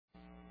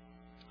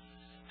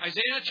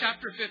Isaiah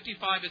chapter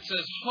 55, it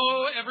says,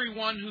 Ho,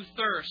 everyone who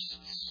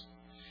thirsts,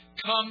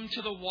 come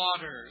to the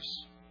waters.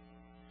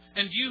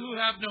 And you who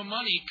have no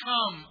money,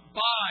 come,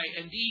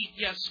 buy and eat.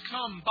 Yes,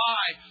 come,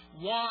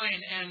 buy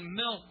wine and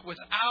milk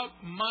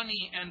without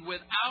money and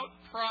without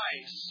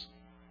price.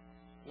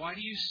 Why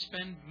do you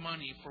spend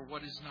money for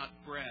what is not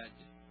bread,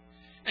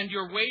 and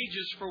your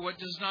wages for what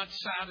does not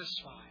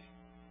satisfy?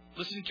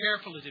 Listen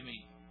carefully to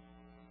me,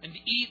 and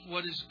eat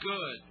what is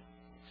good.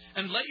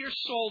 And let your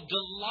soul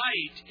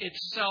delight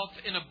itself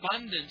in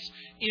abundance.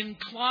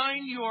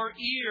 Incline your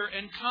ear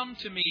and come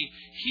to me.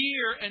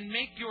 Hear and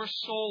make your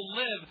soul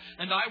live,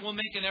 and I will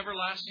make an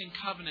everlasting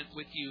covenant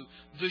with you.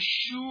 The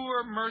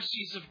sure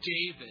mercies of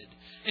David.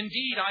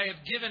 Indeed, I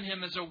have given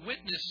him as a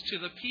witness to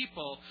the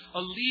people,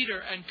 a leader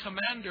and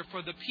commander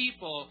for the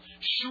people.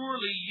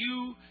 Surely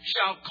you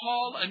shall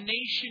call a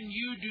nation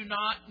you do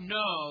not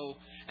know,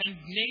 and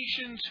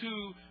nations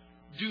who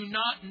do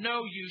not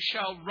know you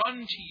shall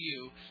run to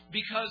you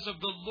because of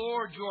the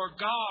Lord your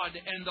God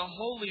and the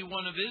Holy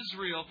One of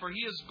Israel, for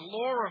He has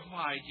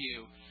glorified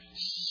you.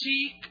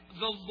 Seek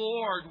the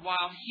Lord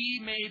while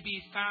He may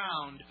be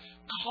found.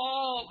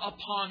 Call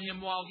upon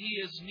Him while He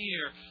is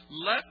near.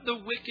 Let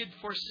the wicked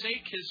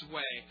forsake his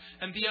way,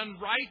 and the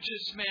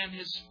unrighteous man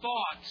his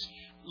thoughts.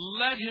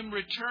 Let him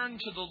return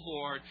to the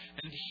Lord,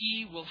 and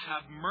He will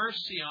have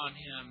mercy on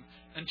him,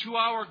 and to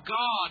our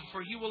God,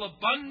 for He will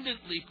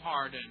abundantly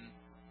pardon.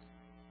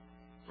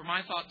 For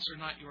my thoughts are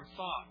not your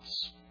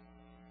thoughts,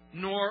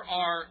 nor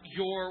are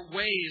your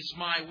ways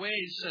my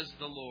ways, says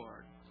the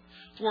Lord.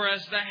 For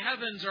as the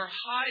heavens are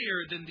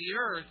higher than the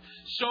earth,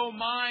 so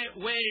my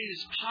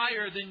ways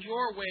higher than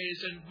your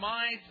ways, and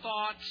my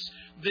thoughts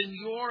than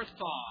your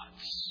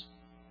thoughts.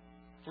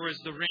 For as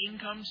the rain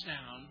comes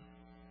down,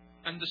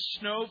 and the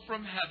snow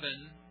from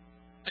heaven,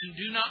 and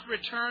do not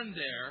return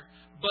there,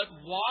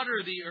 but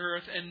water the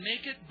earth and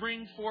make it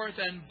bring forth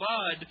and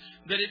bud,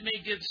 that it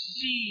may give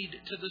seed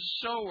to the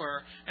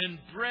sower and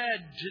bread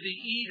to the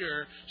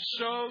eater,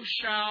 so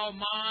shall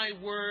my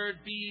word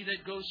be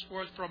that goes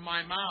forth from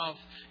my mouth.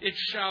 It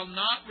shall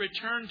not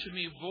return to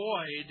me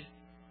void,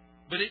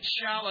 but it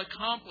shall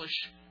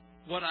accomplish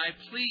what I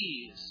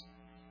please,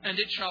 and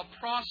it shall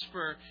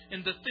prosper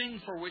in the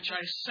thing for which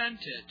I sent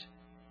it.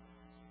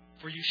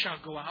 For you shall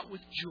go out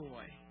with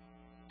joy,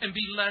 and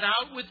be led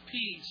out with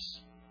peace.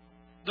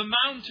 The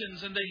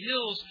mountains and the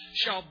hills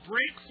shall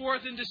break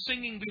forth into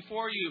singing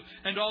before you,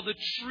 and all the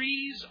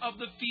trees of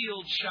the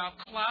field shall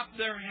clap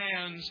their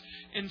hands.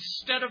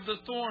 Instead of the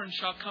thorn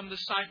shall come the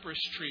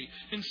cypress tree.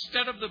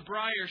 Instead of the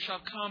briar shall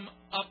come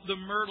up the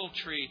myrtle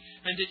tree.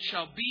 And it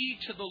shall be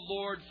to the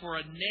Lord for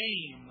a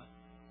name,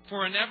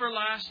 for an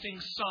everlasting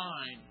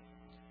sign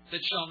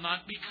that shall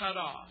not be cut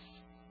off.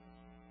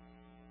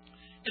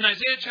 In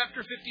Isaiah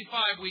chapter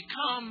 55, we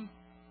come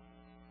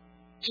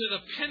to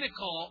the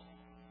pinnacle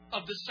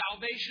of the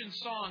salvation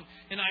song.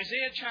 In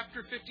Isaiah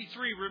chapter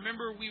 53,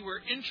 remember we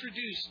were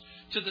introduced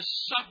to the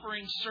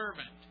suffering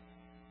servant.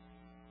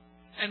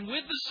 And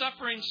with the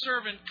suffering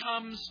servant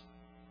comes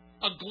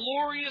a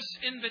glorious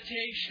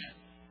invitation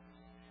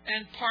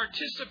and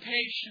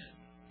participation.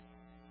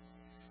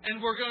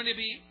 And we're going to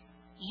be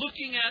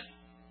looking at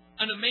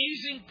an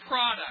amazing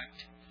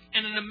product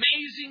and an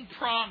amazing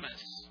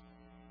promise.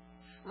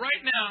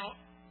 Right now,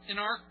 in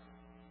our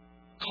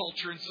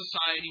culture and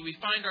society, we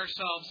find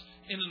ourselves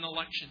in an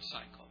election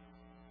cycle.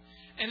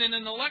 And in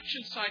an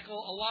election cycle,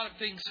 a lot of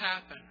things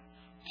happen.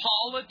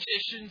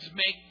 Politicians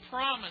make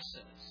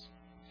promises.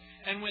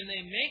 And when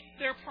they make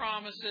their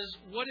promises,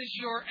 what is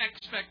your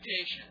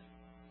expectation?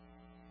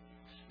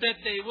 That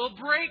they will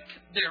break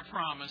their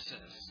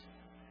promises.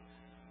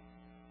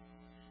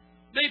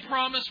 They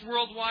promise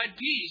worldwide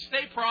peace.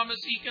 They promise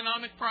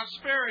economic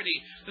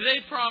prosperity. They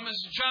promise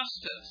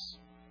justice.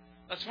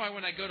 That's why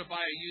when I go to buy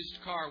a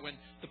used car, when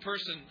the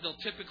person, they'll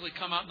typically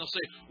come out and they'll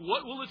say,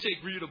 what will it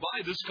take for you to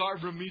buy this car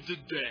from me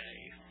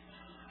today?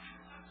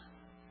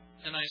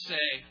 And I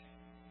say,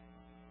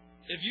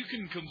 if you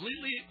can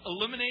completely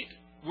eliminate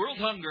world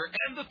hunger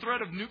and the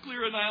threat of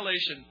nuclear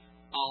annihilation,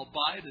 I'll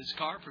buy this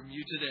car from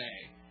you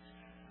today.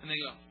 And they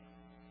go,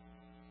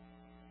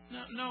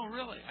 no,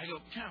 really. I go,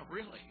 yeah,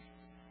 really.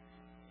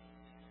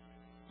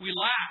 We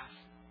laugh.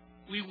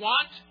 We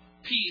want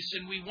peace,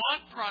 and we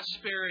want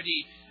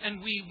prosperity,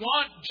 and we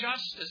want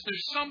justice.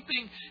 There's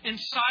something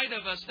inside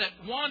of us that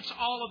wants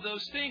all of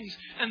those things.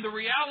 And the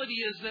reality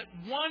is that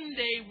one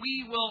day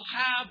we will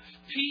have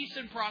peace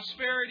and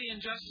prosperity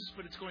and justice,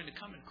 but it's going to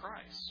come in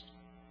Christ.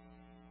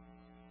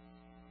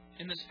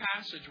 In this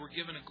passage, we're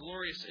given a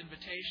glorious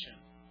invitation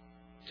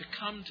to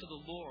come to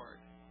the Lord,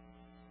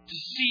 to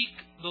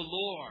seek the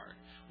Lord.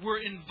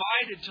 We're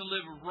invited to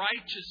live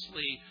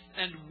righteously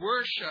and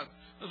worship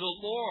the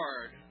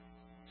Lord.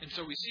 And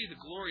so we see the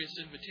glorious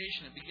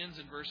invitation. It begins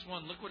in verse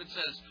 1. Look what it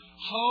says.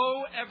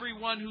 Ho,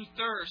 everyone who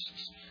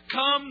thirsts,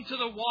 come to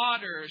the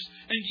waters.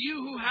 And you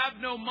who have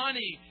no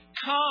money,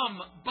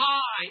 come,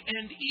 buy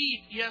and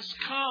eat. Yes,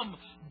 come,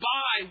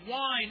 buy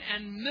wine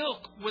and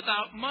milk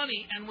without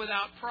money and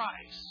without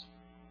price.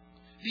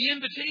 The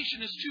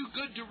invitation is too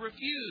good to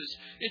refuse.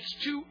 It's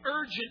too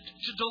urgent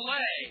to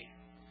delay.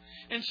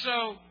 And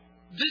so,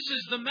 this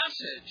is the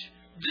message.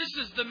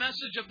 This is the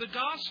message of the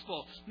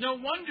gospel. No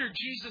wonder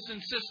Jesus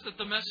insists that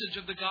the message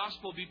of the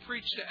gospel be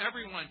preached to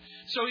everyone.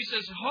 So he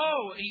says,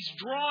 ho, he's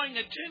drawing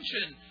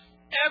attention.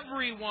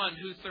 Everyone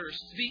who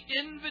thirsts. The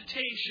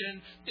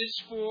invitation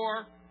is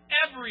for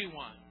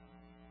everyone.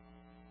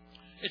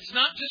 It's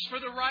not just for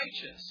the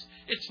righteous.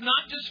 It's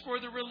not just for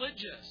the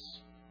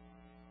religious.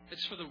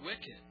 It's for the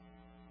wicked.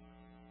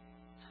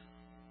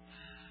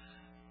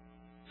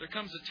 There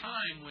comes a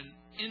time when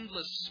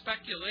endless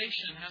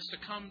speculation has to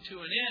come to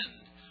an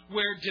end,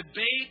 where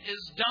debate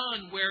is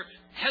done, where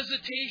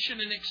hesitation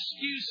and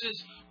excuse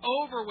is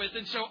over with.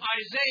 And so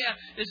Isaiah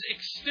is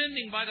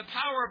extending by the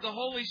power of the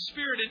Holy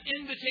Spirit an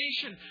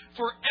invitation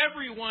for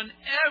everyone,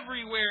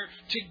 everywhere,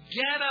 to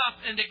get up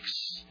and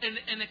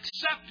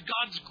accept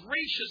God's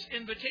gracious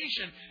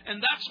invitation.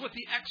 And that's what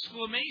the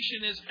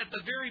exclamation is at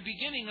the very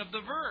beginning of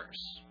the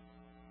verse.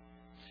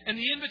 And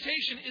the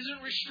invitation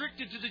isn't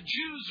restricted to the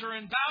Jews who are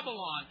in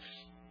Babylon,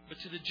 but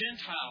to the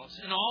Gentiles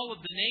and all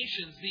of the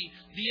nations.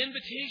 The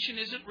invitation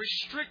isn't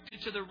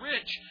restricted to the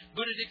rich,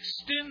 but it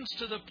extends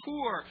to the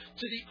poor,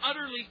 to the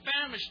utterly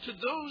famished, to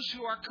those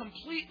who are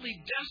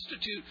completely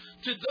destitute,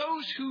 to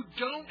those who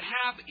don't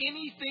have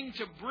anything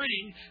to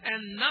bring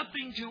and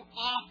nothing to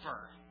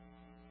offer.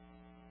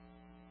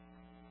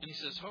 And he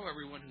says, ho,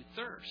 everyone who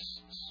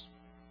thirsts.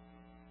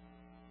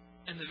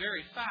 And the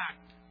very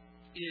fact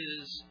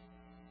is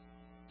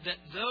that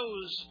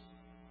those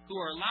who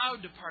are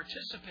allowed to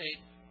participate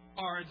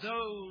are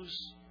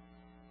those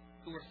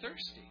who are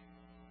thirsty.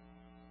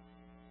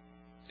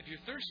 If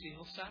you're thirsty,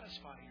 He'll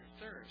satisfy your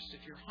thirst.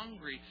 If you're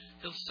hungry,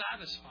 He'll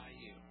satisfy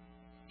you.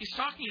 He's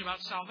talking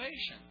about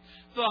salvation.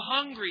 The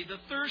hungry, the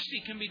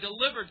thirsty can be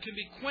delivered, can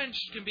be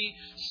quenched, can be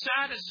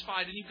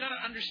satisfied. And you've got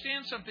to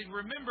understand something.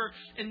 Remember,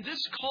 in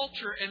this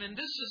culture and in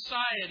this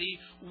society,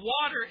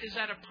 water is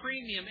at a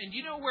premium. And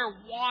you know where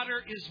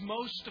water is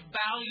most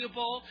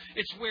valuable?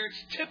 It's where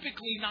it's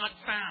typically not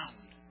found.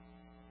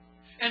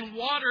 And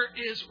water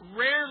is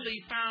rarely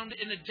found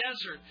in a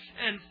desert.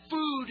 And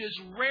food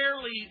is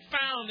rarely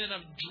found in a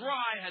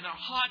dry and a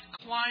hot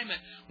climate.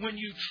 When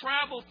you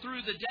travel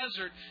through the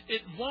desert,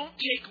 it won't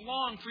take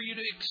long for you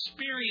to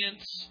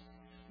experience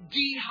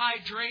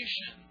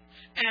dehydration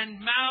and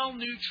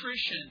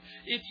malnutrition.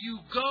 If you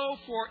go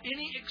for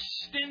any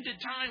extended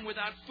time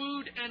without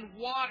food and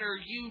water,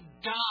 you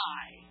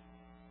die.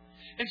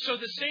 And so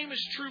the same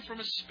is true from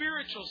a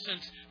spiritual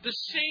sense. The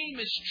same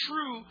is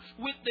true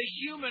with the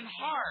human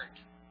heart.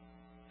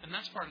 And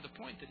that's part of the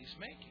point that he's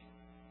making.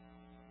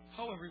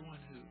 Ho, everyone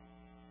who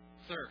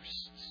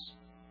thirsts.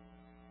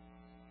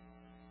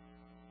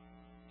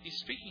 He's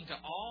speaking to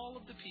all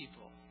of the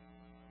people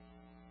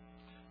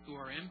who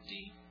are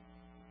empty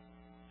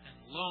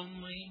and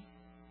lonely.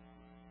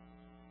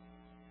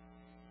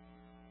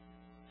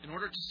 In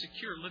order to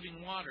secure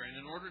living water and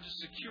in order to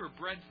secure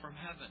bread from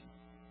heaven,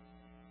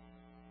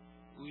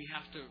 we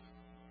have to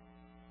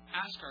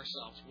ask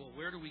ourselves, well,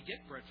 where do we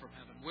get bread from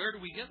heaven? Where do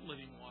we get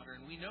living water?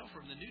 And we know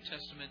from the New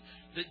Testament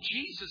that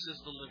Jesus is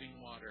the living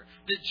water,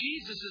 that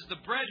Jesus is the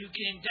bread who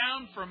came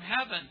down from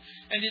heaven.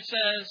 And it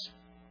says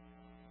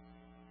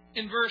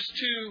in verse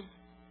 2,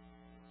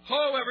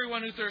 ho,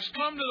 everyone who thirsts,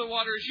 come to the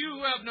waters. You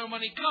who have no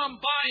money,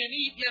 come buy and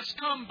eat. Yes,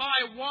 come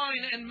buy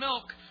wine and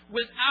milk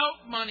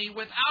without money,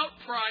 without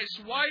price.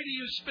 Why do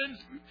you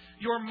spend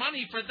your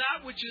money for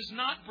that which is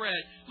not bread?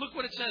 Look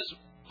what it says,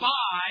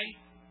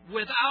 buy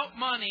without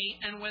money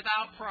and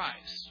without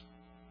price.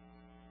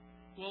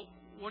 Well,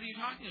 what are you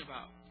talking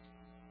about?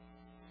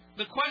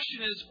 The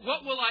question is,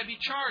 what will I be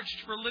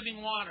charged for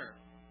living water?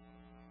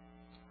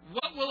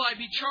 What will I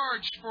be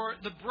charged for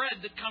the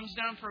bread that comes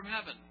down from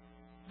heaven?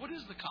 What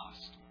is the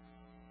cost?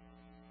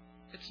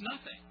 It's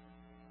nothing.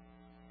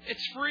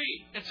 It's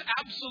free. It's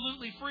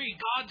absolutely free.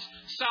 God's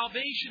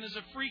salvation is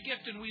a free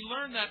gift, and we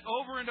learn that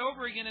over and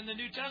over again in the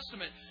New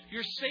Testament.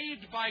 You're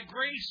saved by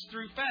grace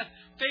through faith.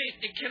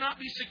 It cannot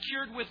be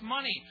secured with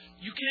money.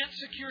 You can't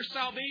secure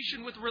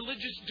salvation with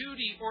religious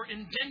duty or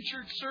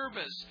indentured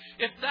service.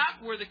 If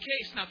that were the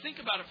case, now think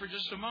about it for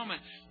just a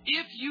moment.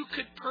 If you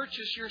could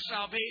purchase your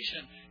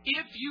salvation,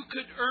 if you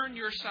could earn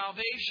your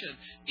salvation,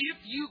 if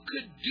you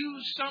could do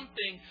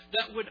something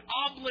that would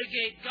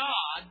obligate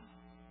God,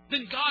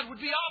 then God would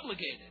be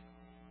obligated.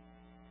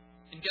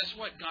 And guess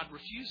what? God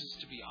refuses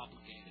to be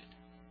obligated.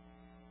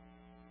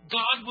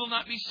 God will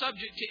not be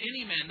subject to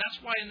any man.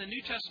 That's why in the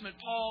New Testament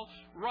Paul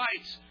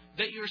writes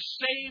that you're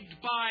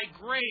saved by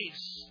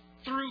grace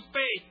through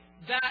faith,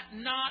 that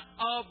not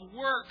of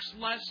works,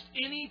 lest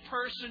any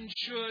person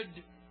should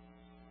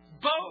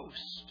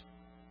boast.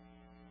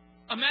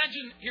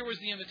 Imagine, here was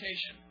the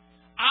invitation.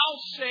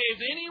 I'll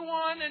save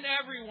anyone and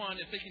everyone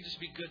if they can just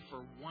be good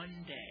for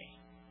one day.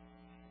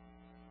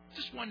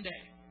 Just one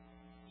day.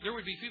 There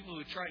would be people who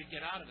would try to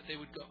get out of it. They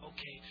would go,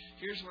 okay,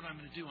 here's what I'm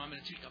going to do. I'm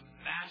going to take a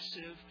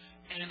massive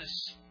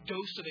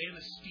dose of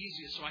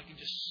anesthesia so I can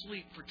just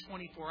sleep for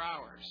 24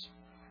 hours.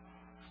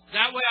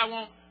 That way I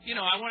won't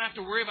have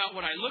to worry about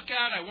what I look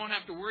at. I won't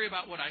have to worry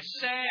about what I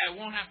say. I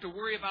won't have to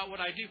worry about what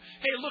I do.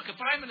 Hey, look, if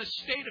I'm in a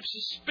state of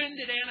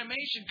suspended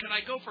animation, can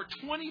I go for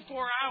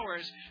 24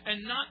 hours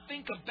and not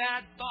think a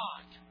bad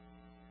thought?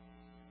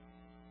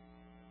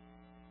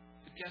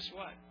 But guess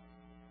what?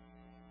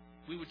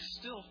 We would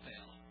still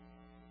fail.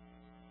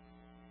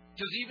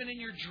 Because even in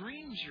your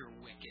dreams, you're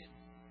wicked.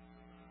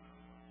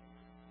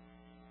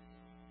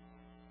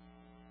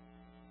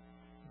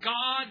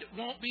 God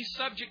won't be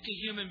subject to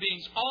human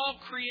beings. All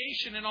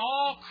creation and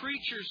all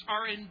creatures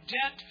are in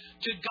debt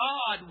to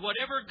God.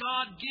 Whatever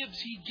God gives,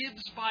 He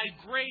gives by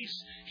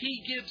grace.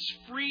 He gives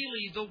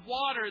freely. The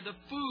water, the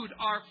food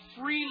are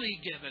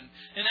freely given.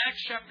 In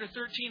Acts chapter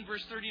 13,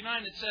 verse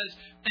 39, it says,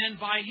 "And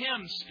by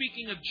Him,"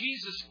 speaking of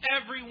Jesus,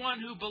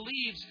 "everyone who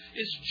believes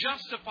is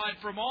justified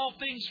from all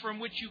things from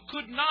which you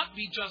could not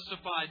be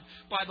justified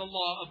by the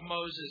law of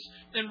Moses."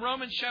 In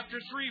Romans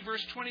chapter 3,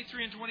 verse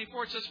 23 and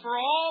 24, it says, "For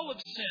all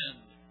have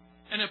sinned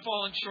and have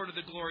fallen short of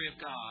the glory of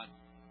God,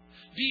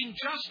 being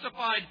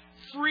justified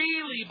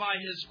freely by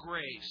His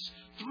grace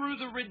through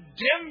the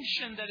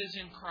redemption that is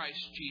in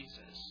Christ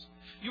Jesus."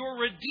 You're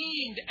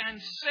redeemed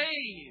and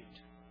saved.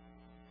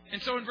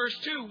 And so in verse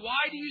 2, "Why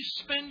do you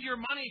spend your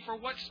money for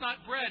what's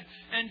not bread,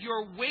 and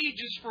your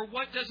wages for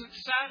what doesn't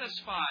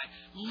satisfy?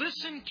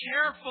 Listen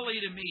carefully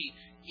to me.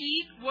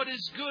 Eat what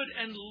is good,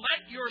 and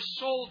let your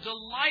soul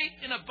delight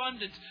in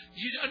abundance."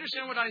 Do you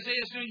understand what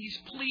Isaiah is doing?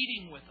 He's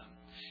pleading with them.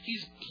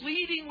 He's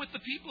pleading with the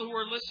people who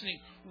are listening.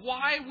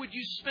 Why would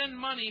you spend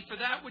money for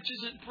that which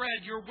isn't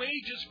bread, your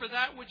wages for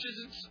that which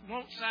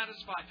won't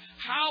satisfy?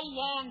 How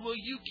long will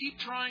you keep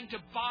trying to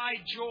buy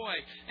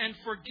joy and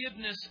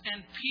forgiveness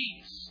and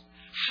peace?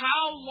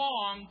 How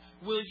long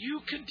will you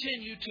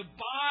continue to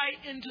buy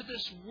into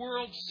this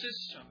world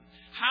system?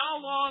 How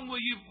long will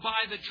you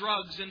buy the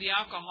drugs and the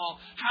alcohol?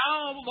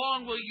 How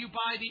long will you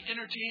buy the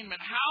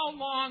entertainment? How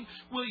long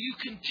will you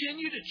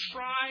continue to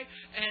try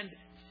and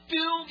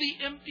fill the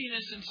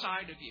emptiness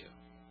inside of you?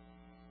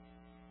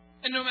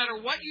 And no matter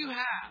what you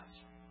have,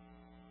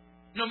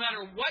 no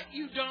matter what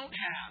you don't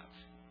have,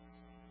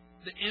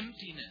 the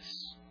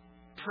emptiness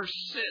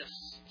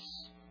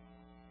persists.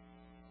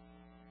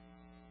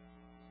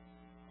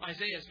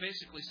 Isaiah is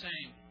basically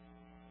saying,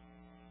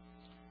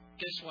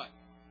 guess what?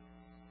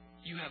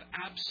 You have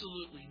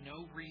absolutely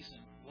no reason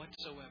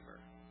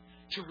whatsoever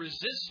to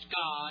resist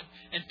God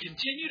and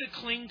continue to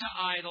cling to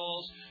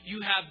idols.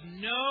 You have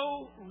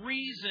no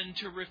reason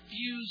to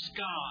refuse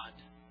God.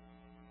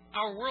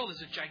 Our world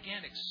is a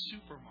gigantic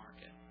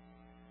supermarket.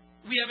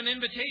 We have an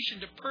invitation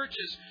to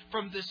purchase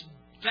from this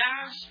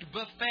vast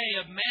buffet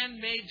of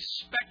man-made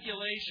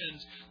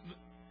speculations.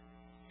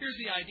 Here's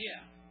the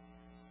idea.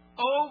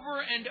 Over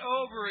and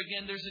over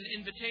again, there's an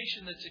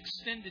invitation that's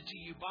extended to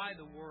you by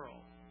the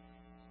world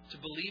to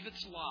believe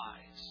its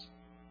lies,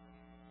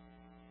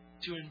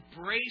 to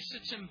embrace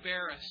its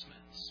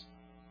embarrassments.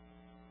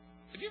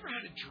 Have you ever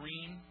had a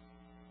dream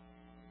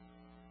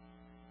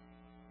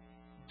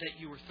that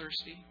you were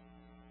thirsty?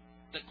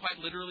 That quite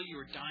literally you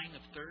were dying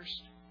of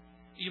thirst?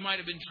 You might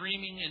have been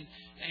dreaming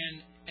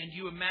and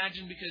you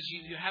imagine, because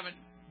you haven't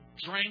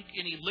drank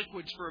any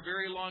liquids for a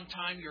very long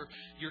time,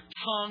 your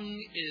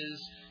tongue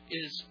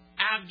is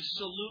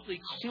absolutely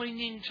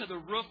clinging to the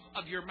roof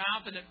of your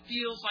mouth, and it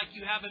feels like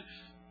you haven't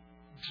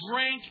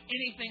drank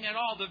anything at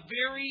all. The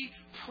very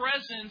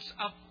presence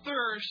of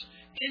thirst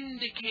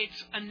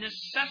indicates a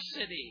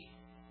necessity.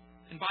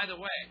 And by the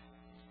way,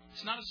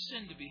 it's not a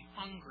sin to be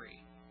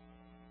hungry.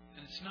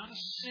 And it's not a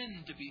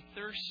sin to be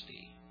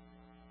thirsty.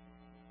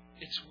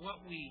 It's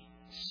what we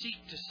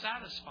seek to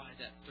satisfy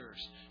that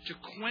thirst, to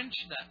quench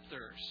that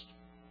thirst.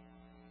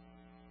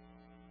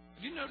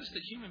 Have you noticed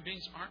that human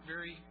beings aren't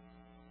very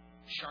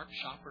sharp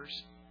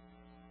shoppers?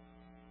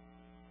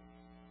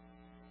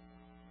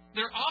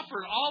 They're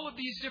offered all of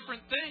these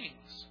different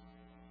things,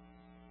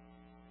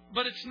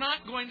 but it's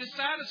not going to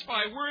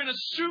satisfy. We're in a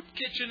soup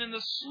kitchen in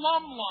the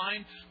slum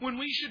line when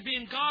we should be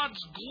in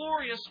God's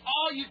glorious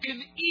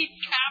all-you-can-eat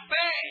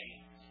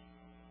cafe.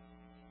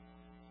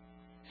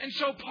 And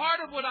so part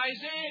of what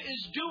Isaiah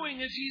is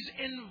doing is he's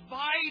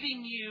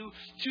inviting you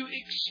to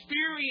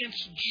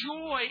experience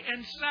joy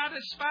and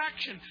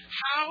satisfaction.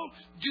 How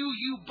do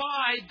you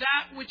buy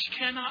that which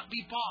cannot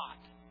be bought?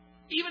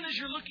 Even as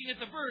you're looking at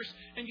the verse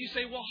and you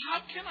say, well,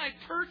 how can I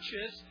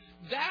purchase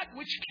that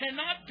which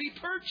cannot be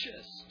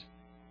purchased?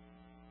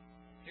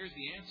 Here's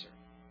the answer.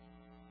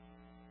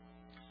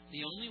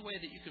 The only way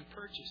that you can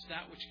purchase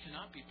that which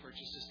cannot be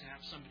purchased is to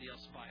have somebody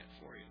else buy it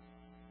for you.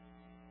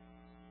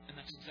 And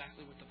that's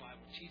exactly what the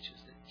Bible teaches,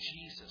 that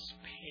Jesus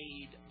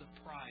paid the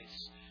price.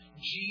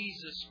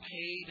 Jesus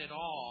paid it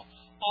all.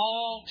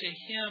 All to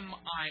Him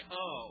I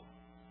owe.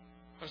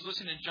 I was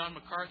listening to John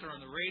MacArthur on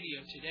the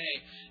radio today,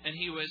 and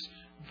he was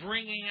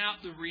bringing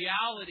out the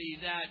reality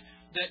that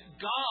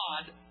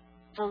God,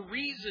 for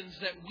reasons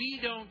that we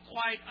don't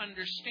quite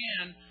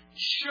understand,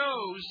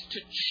 chose to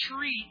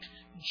treat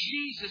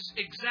Jesus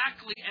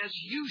exactly as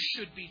you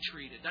should be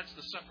treated. That's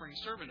the suffering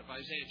servant of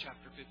Isaiah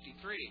chapter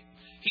 53.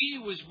 He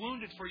was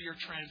wounded for your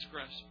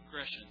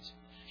transgressions.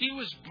 He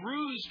was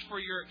bruised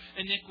for your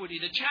iniquity.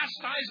 The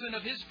chastisement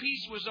of His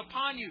peace was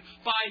upon you.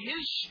 By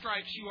His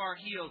stripes you are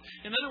healed.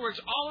 In other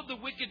words, all of the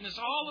wickedness,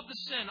 all of the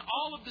sin,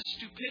 all of the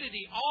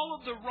stupidity, all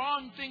of the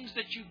wrong things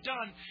that you've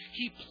done,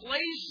 He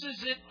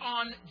places it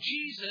on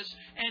Jesus,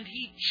 and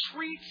He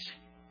treats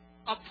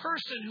a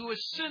person who is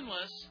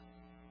sinless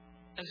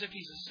as if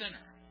he's a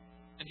sinner.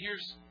 And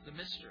here's the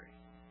mystery.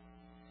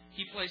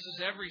 He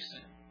places every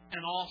sin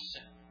and all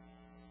sin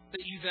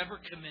that you've ever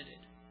committed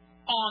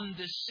on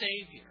this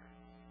Savior.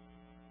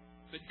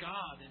 But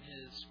God, in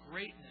His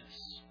greatness,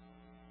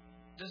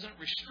 doesn't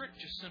restrict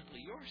just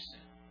simply your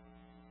sin,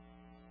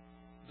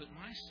 but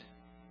my sin,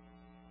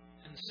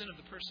 and the sin of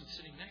the person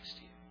sitting next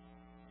to you,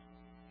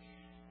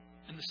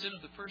 and the sin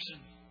of the person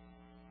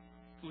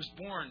who was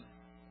born,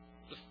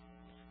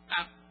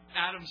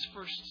 Adam's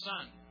first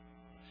son,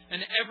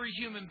 and every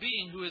human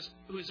being who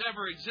has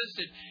ever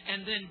existed.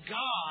 And then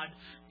God,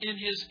 in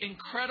His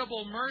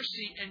incredible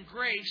mercy and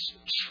grace,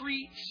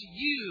 treats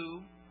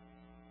you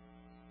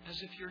as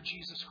if you're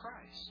Jesus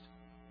Christ,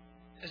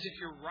 as if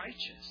you're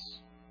righteous,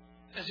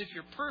 as if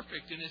you're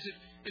perfect, and as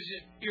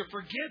if you're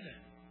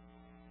forgiven.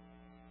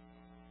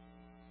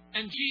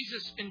 And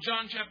Jesus, in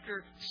John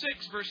chapter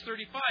 6, verse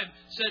 35,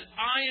 said,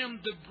 I am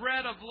the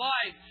bread of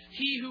life.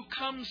 He who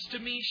comes to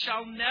me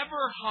shall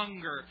never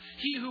hunger.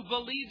 He who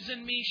believes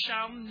in me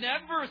shall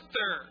never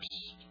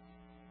thirst.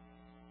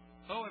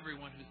 Oh,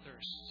 everyone who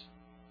thirsts,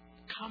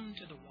 come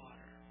to the water.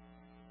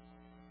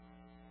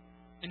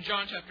 In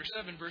John chapter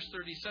 7, verse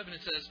 37, it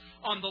says,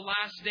 on the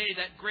last day,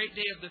 that great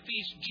day of the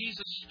feast,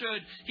 Jesus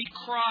stood. He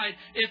cried,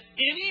 if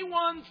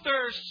anyone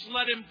thirsts,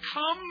 let him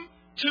come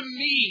to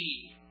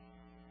me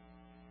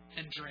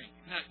and drink.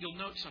 Now, you'll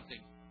note something.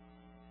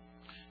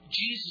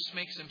 Jesus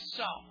makes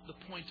Himself the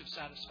point of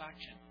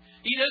satisfaction.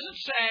 He doesn't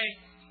say,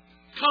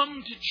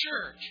 come to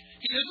church.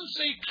 He doesn't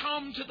say,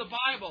 come to the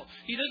Bible.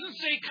 He doesn't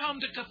say, come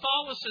to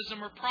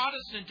Catholicism or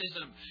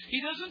Protestantism. He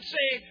doesn't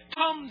say,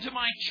 come to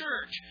my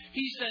church.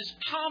 He says,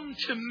 come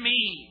to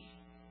me.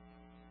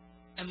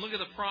 And look at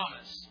the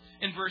promise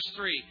in verse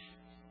 3.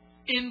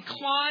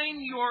 Incline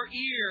your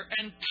ear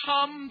and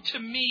come to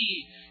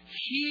me.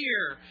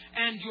 Hear,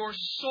 and your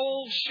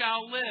soul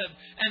shall live,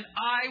 and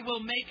I will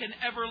make an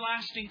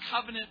everlasting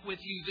covenant with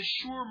you, the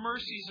sure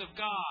mercies of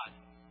God.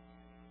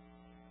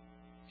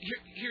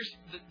 Here's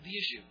the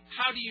issue.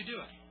 How do you do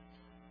it?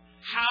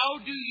 How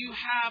do you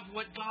have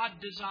what God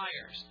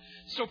desires?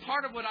 So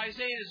part of what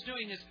Isaiah is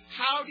doing is,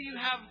 how do you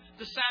have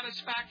the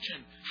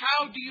satisfaction?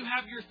 How do you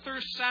have your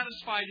thirst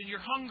satisfied and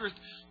your hunger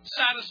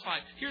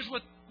satisfied? Here's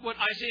what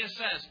Isaiah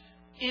says.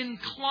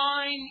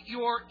 Incline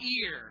your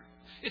ear.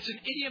 It's an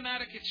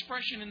idiomatic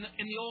expression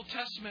in the Old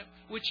Testament,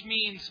 which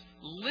means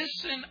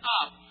listen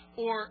up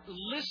or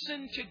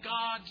listen to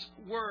God's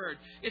Word.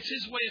 It's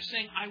His way of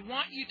saying, I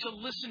want you to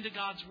listen to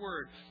God's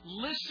Word.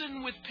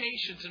 Listen with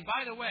patience. And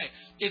by the way,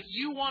 if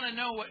you want to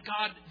know what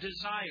God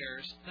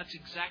desires, that's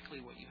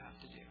exactly what you have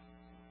to do.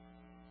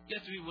 You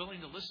have to be willing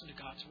to listen to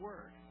God's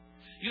Word.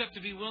 You have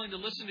to be willing to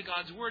listen to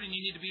God's Word, and you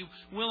need to be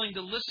willing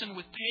to listen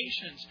with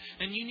patience.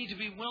 And you need to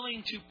be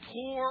willing to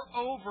pore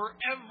over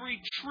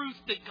every truth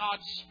that God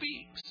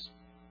speaks.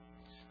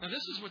 Now,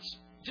 this is what's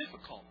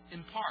difficult,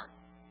 in part,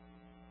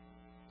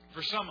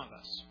 for some of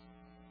us.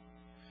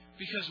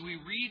 Because we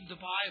read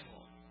the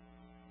Bible,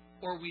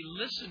 or we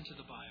listen to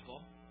the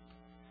Bible,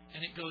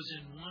 and it goes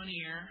in one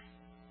ear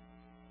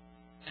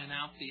and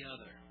out the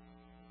other.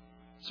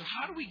 So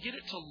how do we get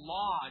it to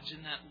lodge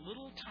in that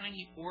little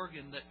tiny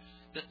organ that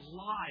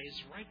lies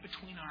right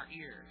between our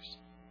ears?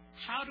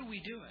 How do we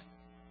do it?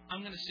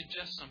 I'm going to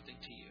suggest something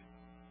to you.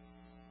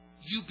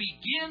 You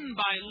begin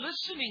by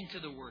listening to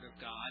the Word of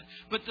God,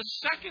 but the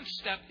second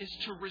step is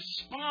to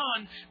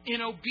respond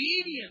in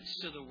obedience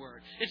to the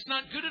Word. It's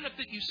not good enough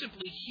that you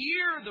simply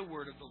hear the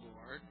Word of the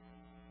Lord.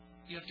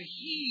 You have to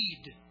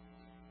heed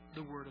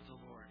the Word of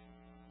the Lord.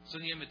 So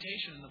the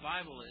invitation in the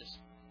Bible is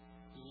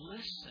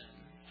listen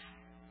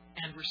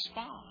and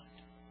respond.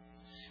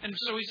 And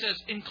so he says,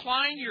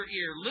 incline your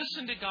ear,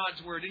 listen to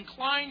God's Word,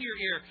 incline your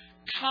ear,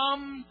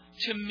 come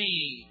to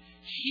me.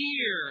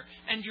 Hear,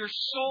 and your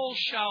soul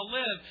shall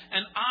live,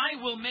 and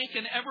I will make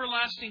an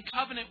everlasting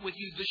covenant with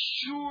you, the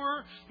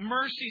sure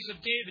mercies of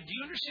David. Do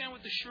you understand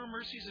what the sure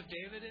mercies of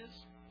David is?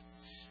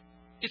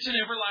 It's an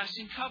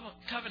everlasting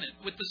covenant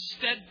with the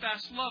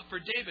steadfast love for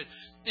David.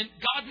 And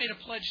God made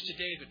a pledge to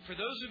David. For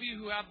those of you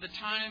who have the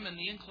time and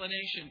the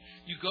inclination,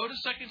 you go to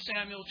 2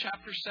 Samuel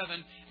chapter 7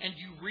 and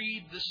you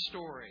read the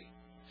story.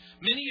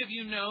 Many of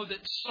you know that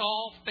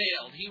Saul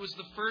failed. He was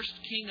the first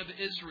king of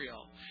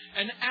Israel.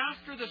 And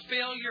after the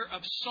failure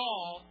of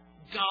Saul,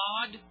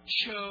 God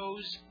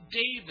chose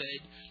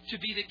David to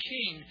be the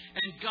king.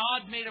 And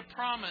God made a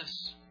promise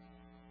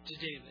to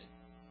David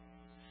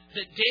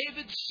that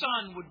David's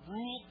son would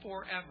rule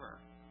forever.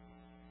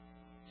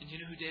 And you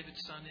know who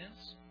David's son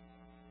is?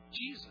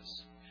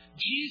 Jesus.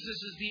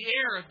 Jesus is the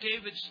heir of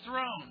David's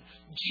throne.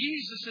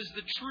 Jesus is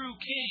the true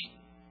king.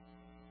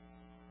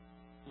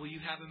 Will you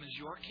have him as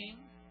your king?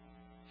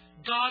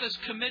 God is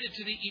committed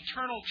to the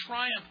eternal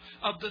triumph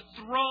of the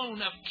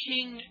throne of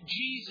King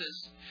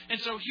Jesus. And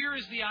so here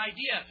is the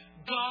idea.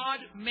 God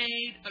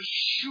made a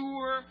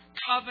sure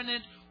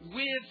covenant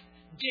with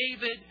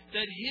David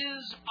that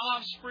his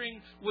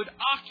offspring would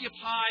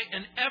occupy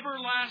an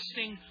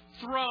everlasting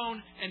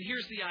throne. And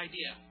here's the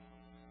idea.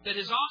 That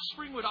his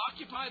offspring would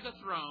occupy the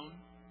throne.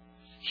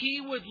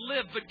 He would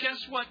live, but guess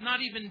what?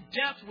 Not even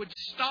death would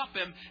stop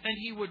him, and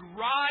he would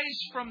rise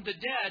from the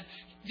dead.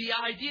 The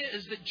idea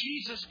is that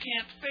Jesus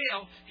can't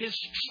fail. His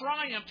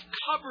triumph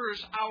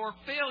covers our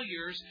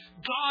failures.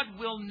 God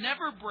will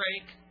never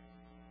break,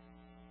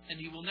 and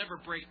He will never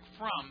break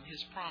from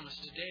His promise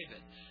to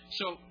David.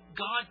 So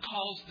God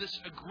calls this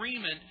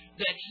agreement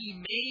that He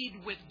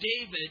made with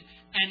David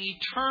an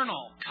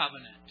eternal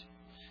covenant.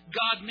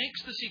 God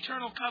makes this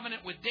eternal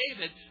covenant with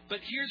David, but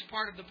here's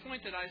part of the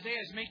point that Isaiah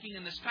is making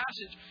in this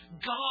passage.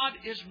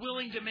 God is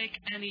willing to make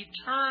an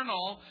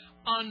eternal,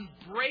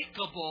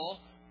 unbreakable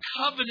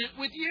covenant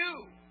with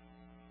you.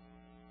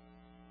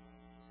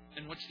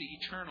 And what's the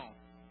eternal,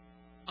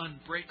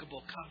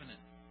 unbreakable covenant?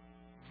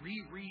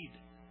 Reread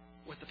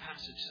what the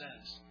passage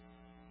says.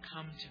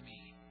 Come to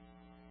me.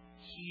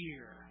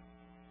 Here,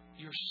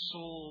 your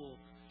soul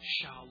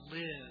shall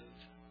live.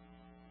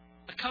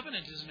 A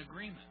covenant is an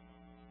agreement.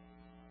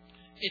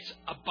 It's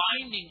a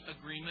binding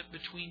agreement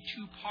between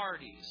two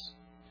parties.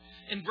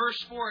 In verse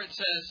 4 it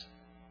says,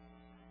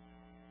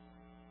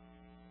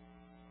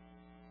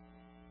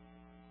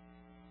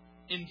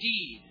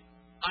 indeed,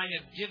 I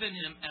have given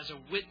him as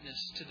a witness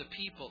to the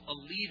people, a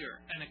leader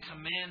and a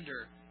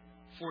commander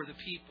for the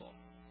people.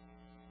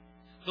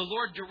 The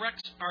Lord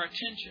directs our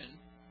attention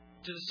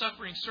to the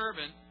suffering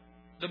servant,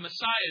 the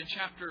Messiah in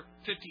chapter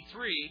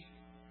 53.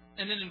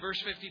 And then in verse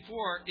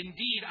 54,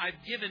 indeed,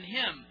 I've given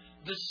him,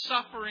 the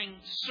suffering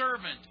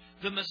servant,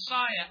 the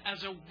Messiah,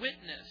 as a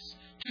witness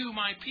to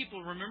my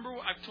people. Remember,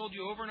 I've told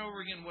you over and over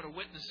again what a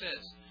witness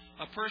is.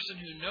 A person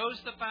who knows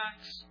the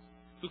facts,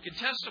 who can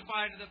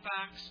testify to the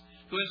facts,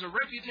 who has a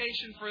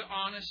reputation for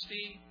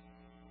honesty.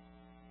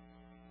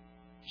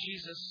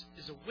 Jesus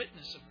is a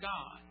witness of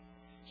God.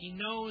 He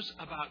knows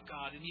about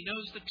God, and He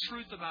knows the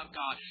truth about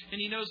God,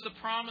 and He knows the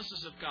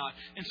promises of God.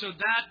 And so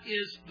that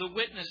is the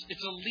witness.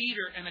 It's a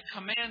leader and a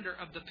commander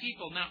of the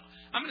people. Now,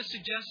 I'm going to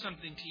suggest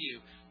something to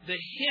you. The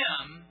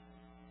hymn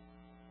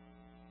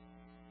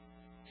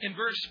in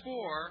verse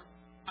 4,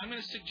 I'm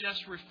going to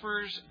suggest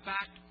refers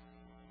back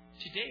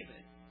to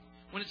David.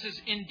 When it says,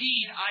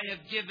 indeed, I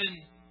have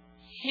given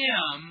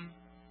him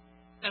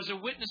as a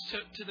witness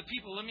to the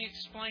people. Let me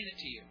explain it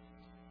to you.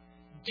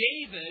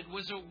 David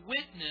was a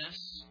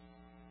witness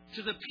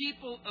to the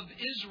people of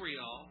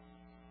Israel,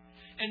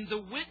 and the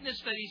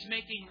witness that he's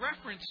making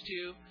reference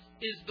to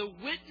is the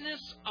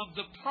witness of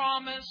the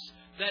promise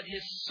that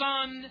his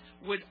son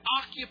would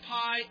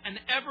occupy an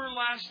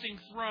everlasting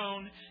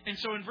throne. And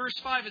so in verse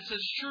 5 it says,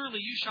 surely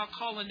you shall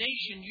call a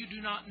nation you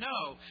do not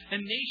know,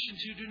 and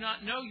nations who do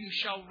not know you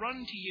shall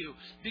run to you,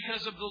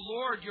 because of the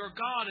Lord your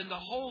God and the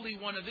Holy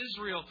One of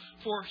Israel,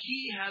 for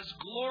He has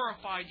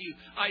glorified you.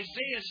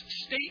 Isaiah's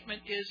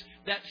statement is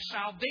that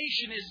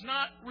salvation is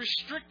not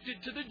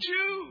restricted to the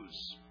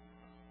Jews.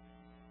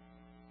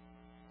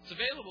 It's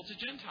available to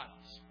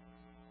Gentiles.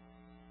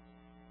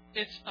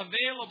 It's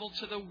available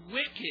to the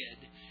wicked.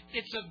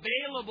 It's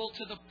available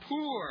to the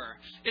poor.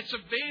 It's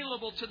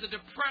available to the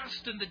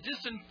depressed and the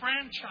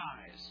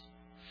disenfranchised.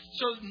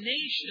 So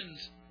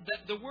nations,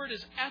 that the word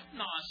is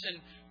ethnos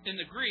in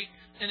the Greek,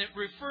 and it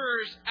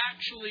refers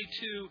actually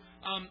to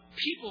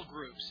people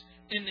groups.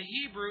 In the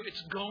Hebrew,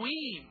 it's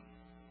goyim.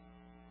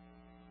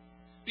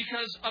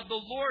 Because of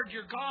the Lord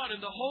your God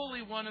and the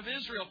Holy One of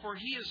Israel, for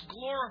He has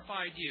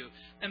glorified you.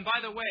 And by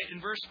the way, in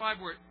verse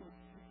 5, where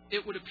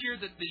it would appear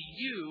that the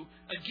you,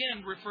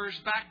 again, refers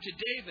back to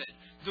David.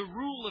 The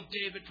rule of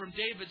David from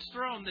David's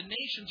throne. The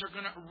nations are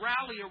going to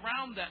rally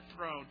around that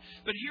throne.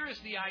 But here is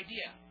the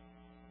idea.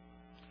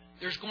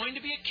 There's going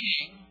to be a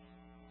king.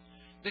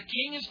 The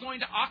king is going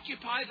to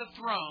occupy the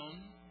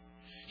throne.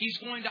 He's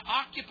going to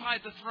occupy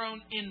the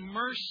throne in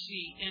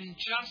mercy, in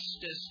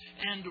justice,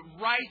 and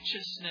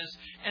righteousness.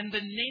 And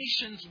the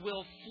nations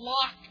will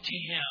flock to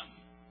Him.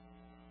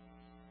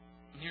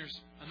 And here's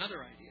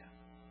another idea.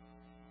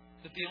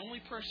 That the only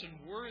person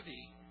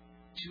worthy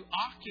to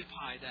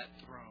occupy that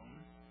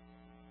throne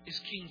is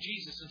King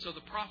Jesus. And so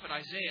the prophet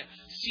Isaiah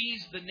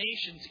sees the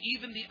nations,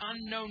 even the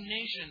unknown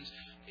nations.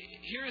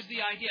 Here is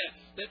the idea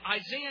that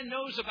Isaiah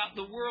knows about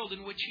the world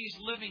in which he's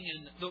living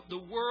in.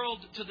 The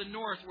world to the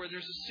north where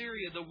there's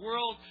Assyria. The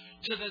world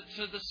to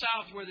the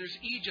south where there's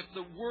Egypt.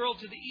 The world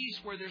to the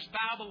east where there's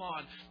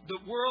Babylon. The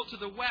world to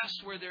the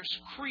west where there's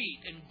Crete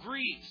and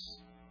Greece.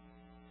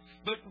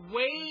 But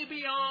way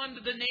beyond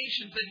the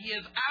nations that he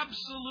has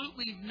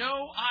absolutely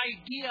no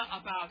idea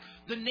about,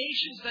 the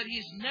nations that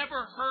he's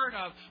never heard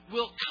of,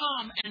 will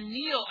come and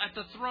kneel at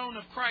the throne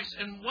of Christ.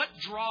 And what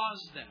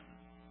draws them?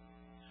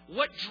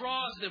 What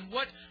draws them?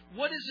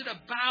 What is it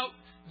about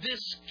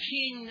this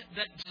king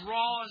that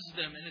draws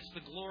them? And it's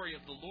the glory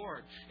of the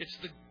Lord. It's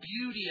the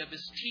beauty of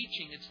his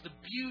teaching. It's the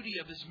beauty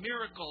of his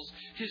miracles,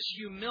 his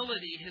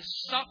humility, his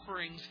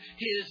sufferings,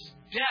 his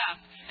death,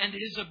 and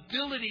his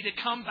ability to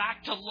come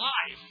back to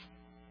life.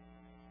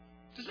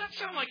 Does that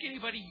sound like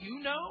anybody you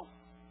know?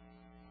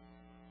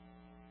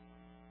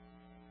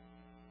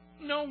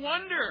 No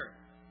wonder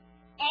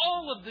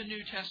all of the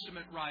New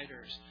Testament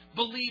writers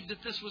believed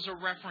that this was a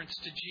reference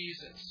to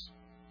Jesus.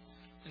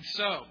 And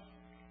so,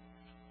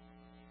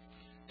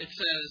 it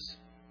says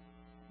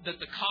that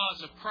the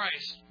cause of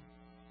Christ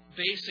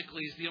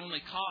basically is the only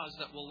cause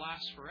that will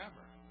last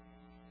forever.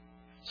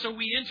 So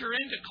we enter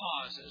into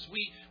causes.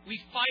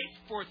 We fight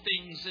for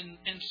things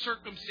and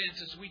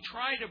circumstances. We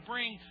try to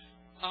bring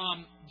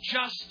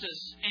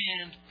justice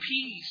and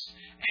peace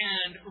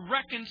and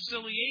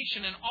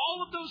reconciliation. And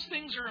all of those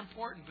things are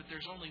important, but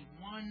there's only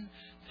one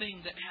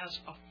thing that has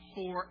a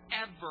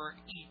forever,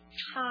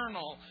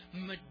 eternal,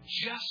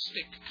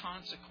 majestic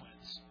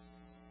consequence.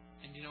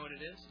 And you know what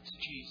it is? It's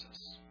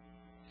Jesus.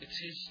 It's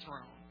His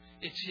throne.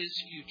 It's His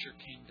future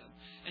kingdom.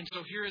 And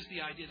so here is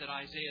the idea that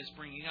Isaiah is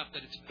bringing up,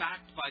 that it's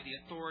backed by the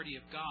authority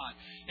of God.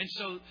 And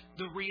so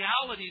the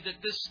reality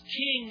that this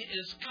king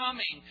is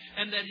coming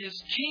and that his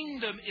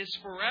kingdom is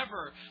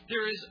forever,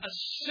 there is a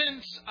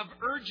sense of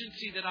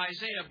urgency that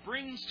Isaiah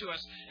brings to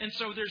us. And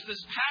so there's this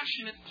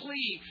passionate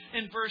plea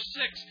in verse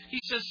 6. He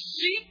says,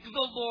 "Seek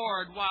the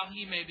Lord while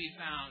He may be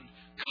found.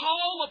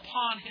 Call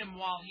upon Him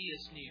while He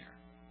is near."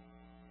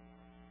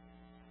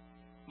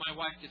 My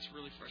wife gets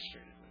really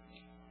frustrated with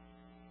me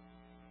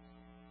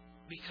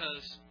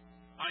because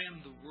I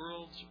am the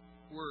world's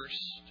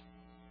worst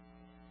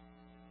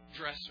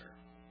dresser.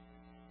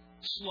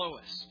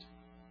 Slowest.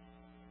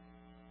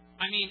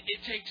 I mean,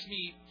 it takes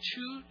me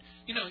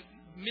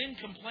men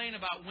complain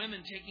about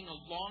women taking a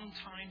long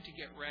time to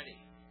get ready.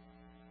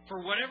 For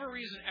whatever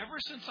reason,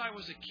 ever since I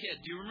was a kid,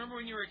 do you remember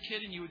when you were a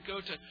kid and you would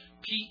go to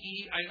PE?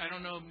 I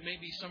don't know,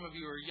 maybe some of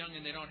you are young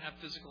and they don't have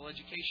physical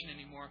education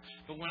anymore.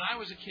 But when I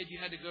was a kid, you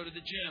had to go to the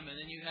gym, and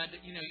then you had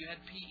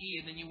PE,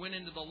 and then you went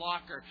into the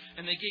locker,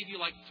 and they gave you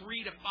like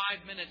 3 to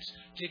 5 minutes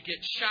to get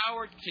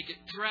showered, to get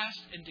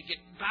dressed, and to get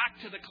back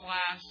to the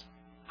class.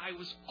 I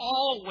was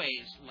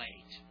always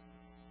late.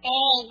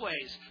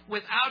 Always,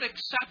 without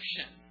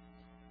exception.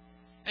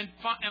 And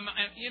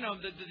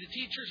the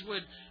teachers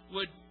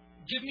would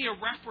give me a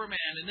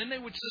reprimand, and then they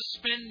would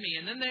suspend me,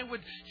 and then they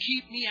would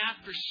keep me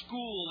after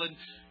school, and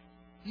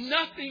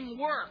nothing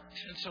worked.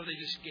 And so they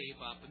just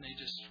gave up, and they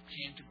just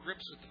came to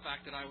grips with the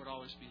fact that I would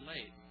always be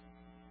late.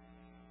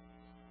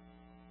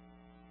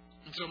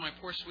 And so my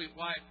poor sweet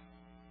wife,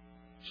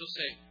 she'll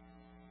say,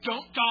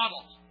 "Don't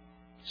dawdle.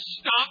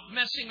 Stop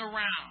messing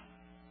around.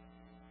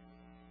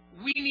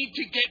 We need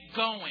to get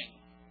going."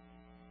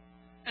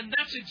 And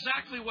that's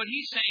exactly what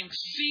he's saying.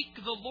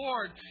 Seek the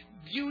Lord.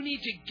 You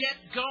need to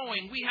get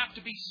going. We have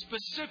to be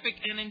specific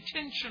and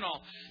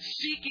intentional.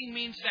 Seeking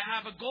means to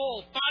have a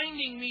goal.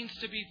 Finding means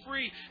to be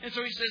free. And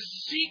so he says,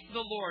 seek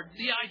the Lord.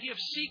 The idea of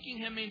seeking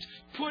Him means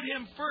put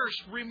Him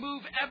first.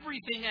 Remove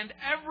everything and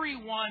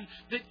everyone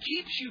that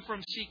keeps you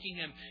from seeking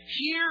Him.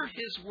 Hear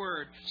His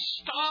word.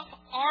 Stop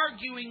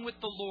arguing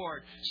with the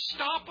Lord.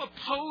 Stop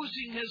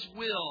opposing His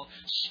will.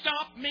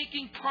 Stop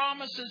making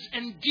promises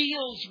and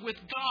deals with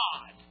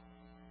God.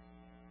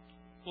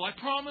 Well, I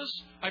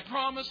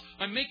promise,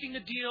 I'm making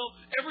a deal.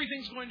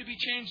 Everything's going to be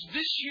changed.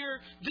 This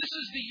year, this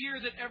is the year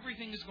that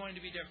everything is going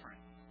to be different.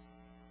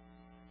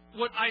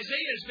 What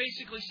Isaiah is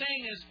basically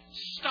saying is,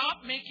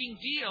 stop making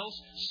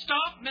deals.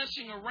 Stop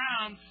messing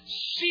around.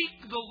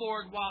 Seek the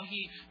Lord while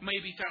He may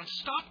be found.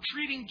 Stop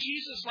treating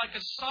Jesus like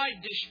a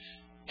side dish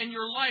and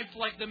your life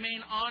like the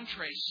main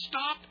entree.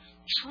 Stop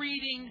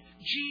treating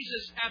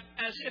Jesus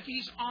as if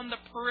He's on the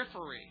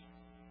periphery.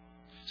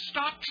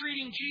 Stop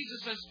treating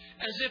Jesus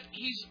as if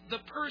He's the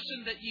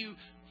person that you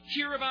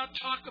hear about,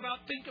 talk about,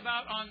 think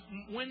about on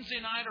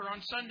Wednesday night or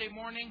on Sunday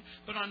morning.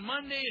 But on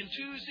Monday and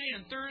Tuesday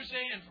and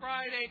Thursday and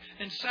Friday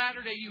and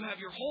Saturday, you have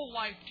your whole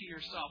life to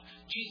yourself.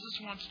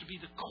 Jesus wants to be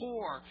the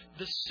core,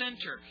 the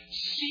center.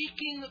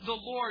 Seeking the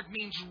Lord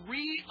means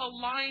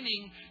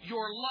realigning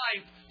your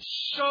life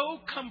so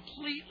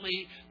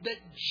completely that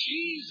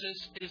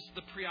Jesus is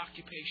the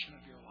preoccupation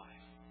of your life.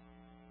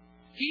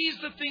 He's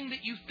the thing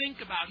that you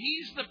think about.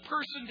 He's the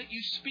person that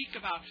you speak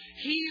about.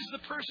 He's the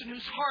person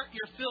whose heart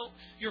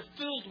you're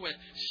filled with.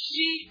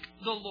 Seek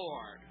the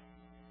Lord.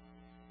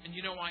 And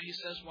you know why He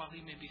says, while He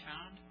may be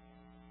found?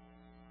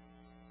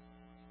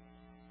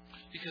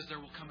 Because there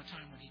will come a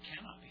time when He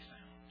cannot be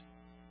found.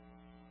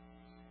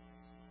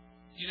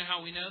 Do you know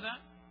how we know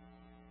that?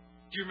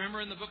 Do you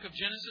remember in the book of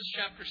Genesis,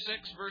 chapter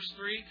 6, verse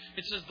 3?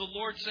 It says, the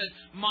Lord said,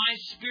 "My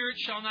spirit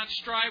shall not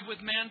strive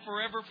with man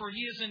forever, for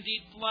he is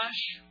indeed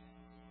flesh.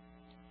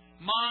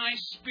 My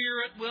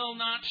spirit will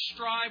not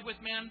strive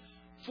with man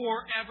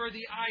forever."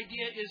 The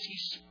idea is He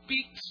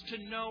speaks to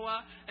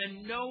Noah,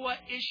 and Noah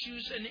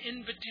issues an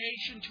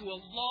invitation to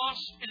a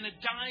lost and a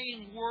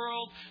dying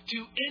world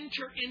to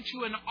enter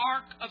into an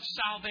ark of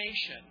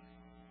salvation.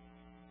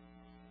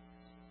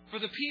 For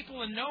the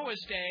people in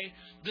Noah's day,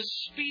 the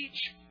speech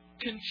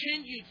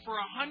continued for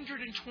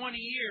 120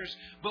 years.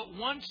 But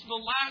once the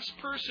last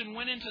person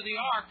went into the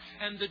ark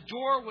and the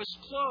door was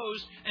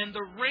closed and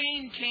the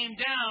rain came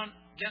down,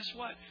 guess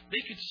what?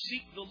 They could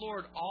seek the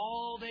Lord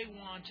all they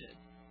wanted,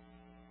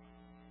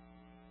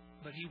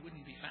 but He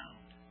wouldn't be found.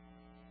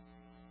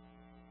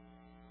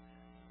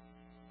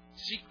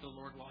 Seek the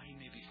Lord while He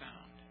may be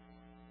found.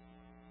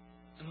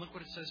 And look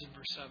what it says in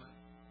verse 7.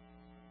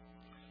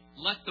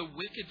 Let the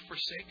wicked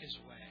forsake his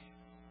way,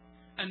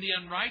 and the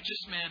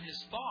unrighteous man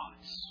his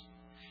thoughts.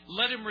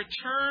 Let him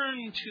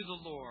return to the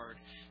Lord,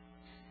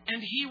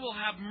 and He will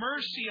have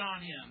mercy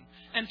on him,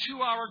 and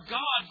to our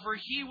God, for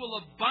He will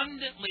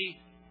abundantly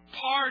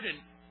pardon.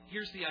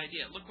 Here's the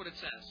idea. Look what it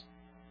says.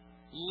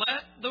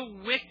 Let the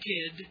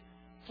wicked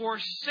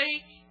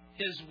forsake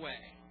his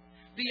way.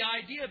 The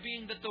idea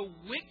being that the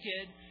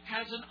wicked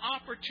has an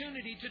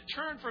opportunity to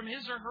turn from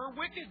his or her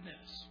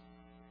wickedness.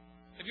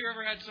 Have you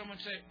ever had someone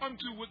say, I'm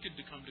too wicked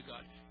to come to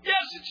God?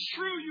 Yes, it's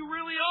true, you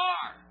really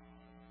are.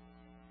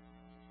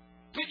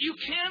 But you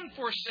can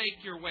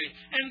forsake your way.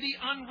 And the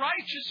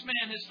unrighteous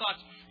man has thought,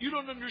 you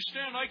don't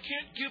understand, I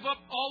can't give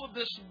up all of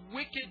this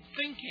wicked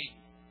thinking.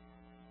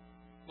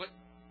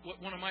 What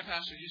one of my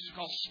pastors used to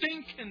call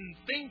stinking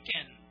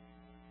thinking.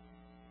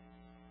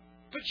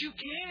 But you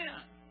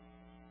can.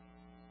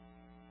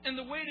 And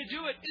the way to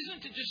do it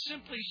isn't to just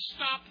simply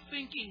stop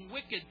thinking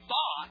wicked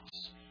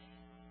thoughts.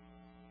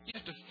 You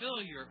have to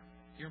fill your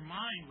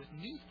mind with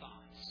new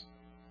thoughts.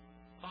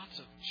 Thoughts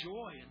of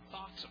joy and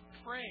thoughts of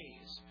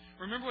praise.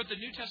 Remember what the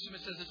New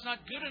Testament says. It's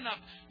not good enough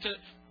to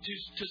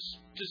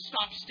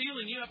stop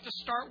stealing. You have to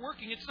start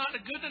working. It's not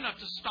good enough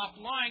to stop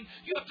lying.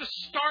 You have to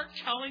start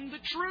telling the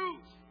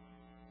truth.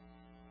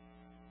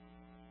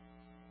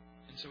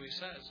 And so He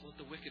says, let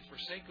the wicked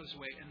forsake his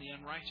way, and the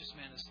unrighteous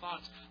man his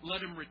thoughts.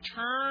 Let him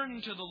return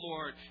to the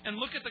Lord. And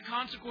look at the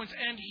consequence.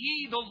 And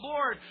He, the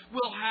Lord,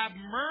 will have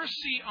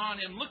mercy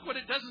on him. Look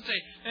what it doesn't say.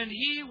 And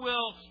He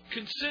will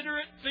consider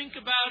it, think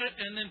about it,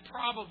 and then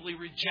probably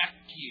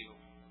reject you.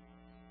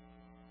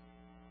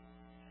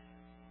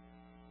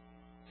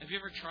 Have you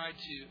ever tried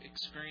to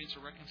experience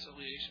a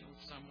reconciliation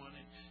with someone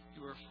and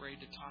you were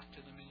afraid to talk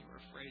to them and you were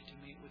afraid to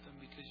meet with them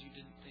because you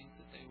didn't think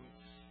that they would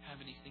have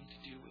anything to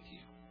do with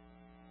you?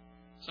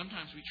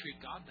 Sometimes we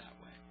treat God that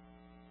way.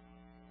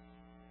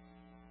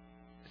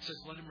 It says,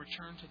 let him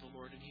return to the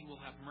Lord and He will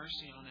have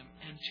mercy on him,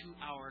 and to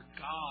our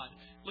God.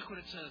 Look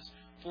what it says.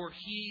 For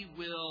He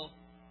will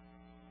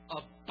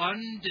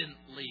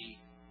abundantly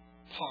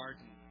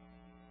pardon.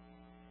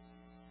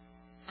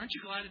 Aren't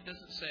you glad it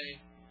doesn't say,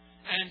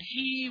 and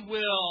He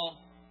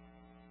will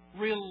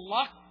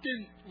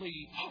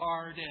reluctantly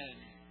pardon?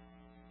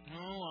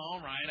 Oh,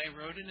 all right, I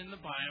wrote it in the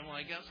Bible.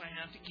 I guess I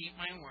have to keep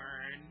my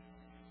word.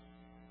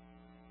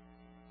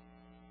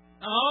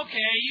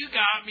 Okay, you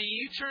got me.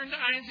 You turned to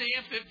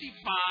Isaiah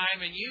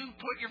 55 and you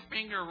put your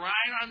finger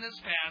right on this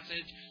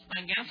passage.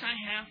 I guess I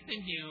have to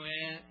do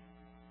it.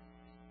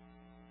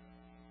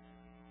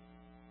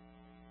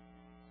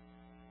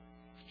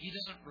 He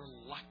doesn't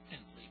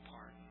reluctantly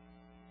pardon.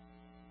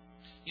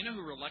 You know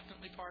who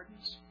reluctantly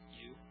pardons?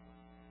 You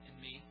and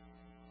me.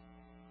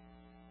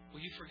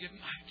 Will you forgive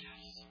me? I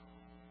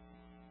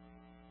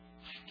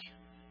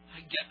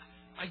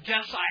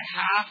guess I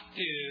have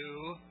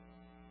to.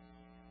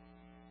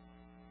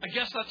 I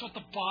guess that's what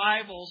the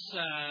Bible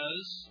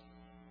says.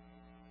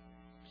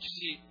 But you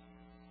see,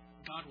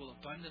 God will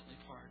abundantly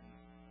pardon.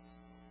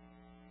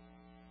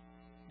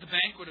 The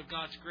banquet of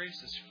God's grace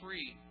is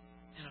free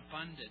and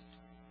abundant,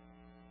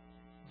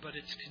 but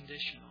it's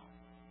conditional.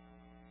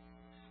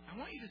 I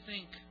want you to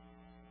think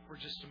for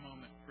just a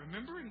moment.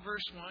 Remember in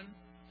verse 1,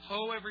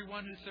 Ho,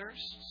 everyone who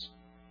thirsts.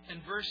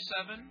 In verse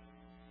 7,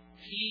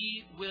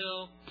 He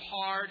will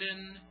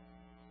pardon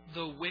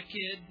the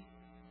wicked.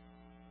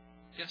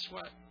 Guess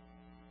what?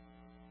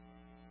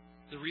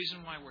 The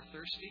reason why we're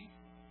thirsty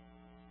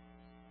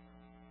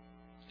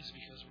is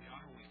because we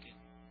are wicked.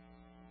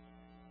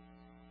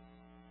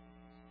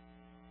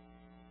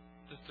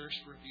 The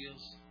thirst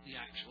reveals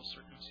the actual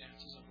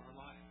circumstances of our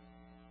life.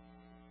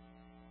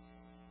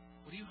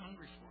 What are you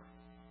hungry for?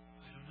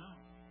 I don't know.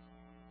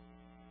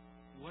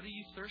 What are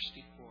you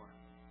thirsty for?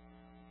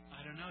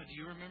 I don't know. Do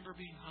you remember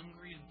being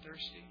hungry and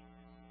thirsty?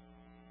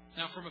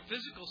 Now, from a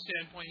physical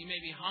standpoint, you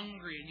may be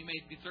hungry and you may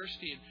be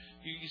thirsty. And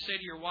you say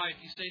to your wife,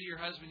 you say to your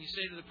husband, you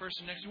say to the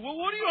person next to you, well,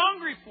 what are you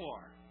hungry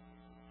for?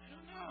 I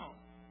don't know.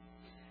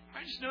 I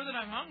just know that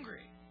I'm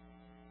hungry.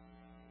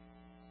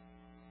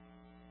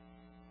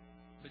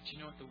 But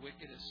you know what the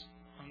wicked is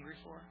hungry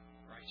for?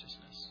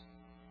 Righteousness.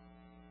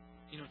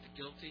 You know what the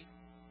guilty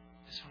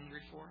is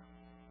hungry for?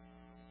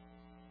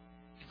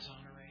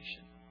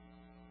 Exoneration.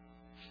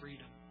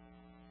 Freedom.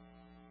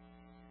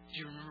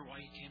 Do you remember why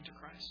you came to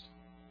Christ?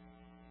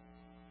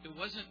 It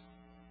wasn't,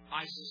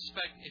 I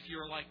suspect, if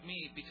you're like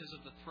me, because of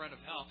the threat of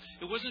hell.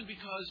 It wasn't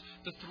because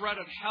the threat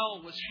of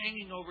hell was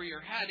hanging over your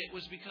head. It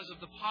was because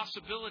of the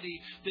possibility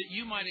that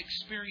you might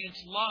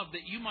experience love,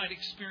 that you might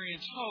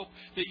experience hope,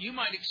 that you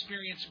might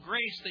experience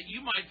grace, that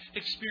you might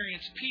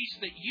experience peace,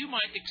 that you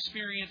might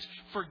experience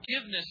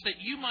forgiveness,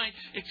 that you might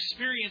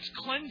experience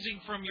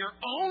cleansing from your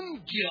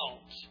own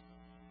guilt.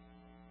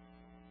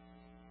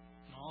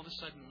 And all of a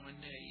sudden, one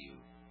day, you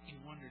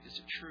wondered, is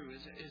it true?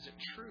 Is it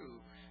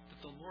true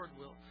that the Lord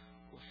will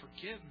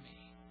forgive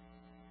me?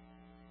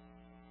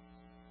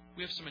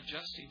 We have some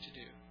adjusting to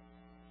do.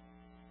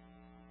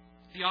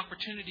 The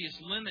opportunity is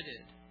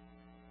limited.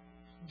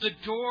 The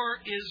door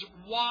is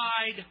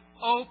wide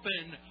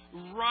open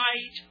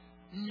right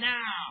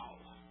now.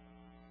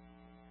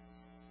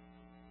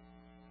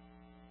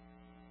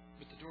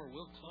 But the door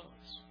will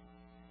close.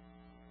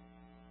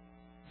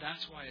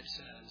 That's why it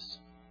says,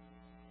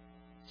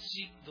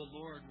 seek the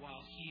Lord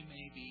while He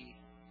may be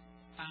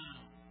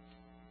found.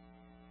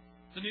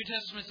 The New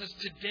Testament says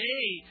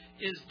today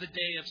is the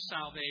day of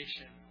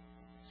salvation.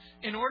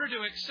 In order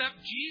to accept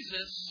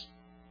Jesus,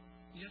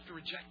 you have to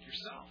reject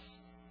yourself.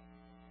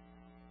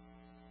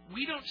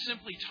 We don't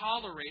simply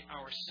tolerate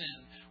our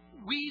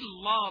sin. We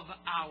love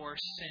our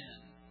sin.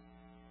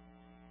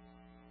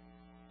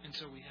 And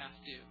so we have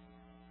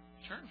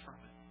to turn from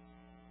it.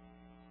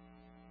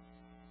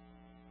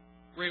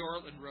 Ray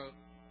Ortlund wrote,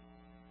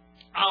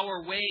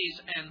 our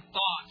ways and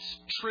thoughts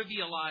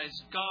trivialize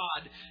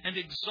God and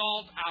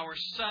exalt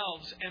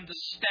ourselves and the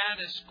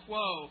status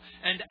quo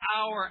and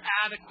our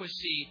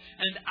adequacy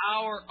and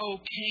our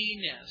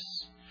okayness.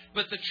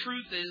 But the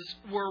truth is,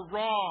 we're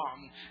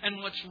wrong. And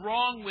what's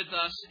wrong with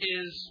us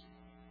is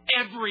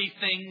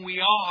everything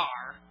we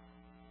are,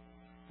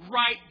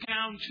 right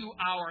down to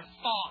our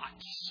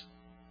thoughts.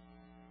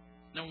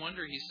 No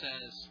wonder he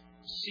says,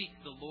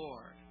 seek the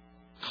Lord.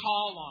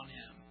 Call on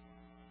Him.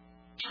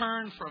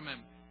 Turn from Him.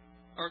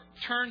 Or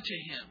turn to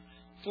Him.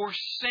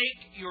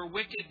 Forsake your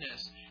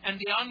wickedness. And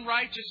the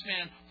unrighteous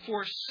man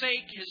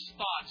forsake his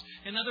thoughts.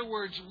 In other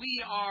words,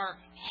 we are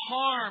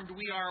harmed.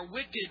 We are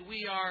wicked.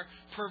 We are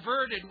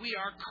perverted. We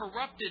are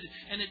corrupted.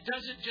 And it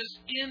doesn't just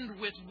end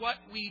with what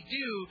we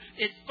do.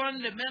 It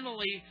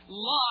fundamentally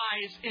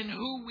lies in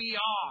who we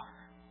are.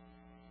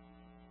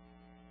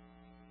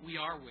 We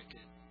are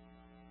wicked.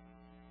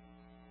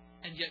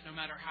 And yet, no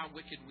matter how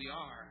wicked we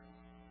are,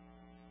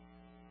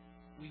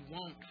 we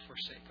won't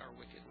forsake our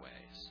wicked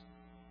ways.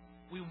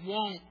 We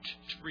won't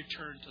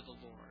return to the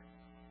Lord.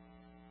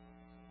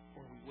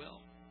 Or we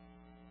will.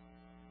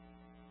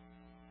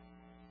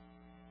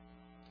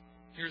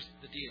 Here's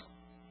the deal.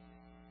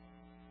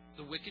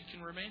 The wicked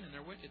can remain in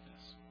their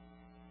wickedness.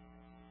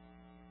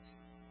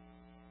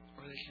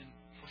 Or they can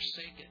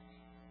forsake it.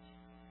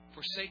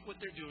 Forsake what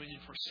they're doing and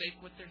forsake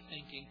what they're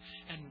thinking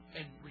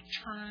and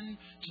return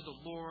to the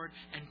Lord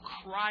and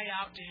cry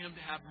out to Him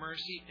to have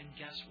mercy. And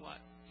guess what?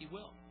 He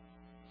will.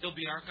 He'll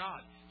be our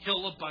God.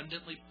 He'll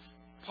abundantly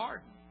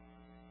pardon.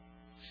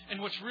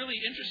 And what's really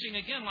interesting,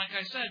 again, like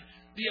I said,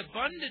 the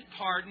abundant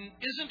pardon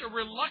isn't a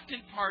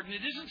reluctant pardon.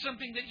 It isn't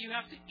something that you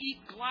have to eat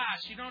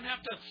glass. You don't have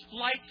to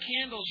light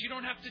candles. You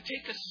don't have to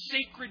take a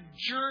sacred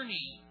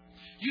journey.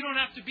 You don't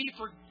have to be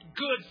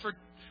good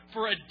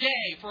for a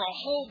day, for a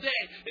whole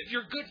day. If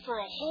you're good for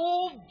a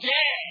whole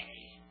day,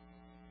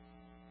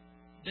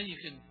 then you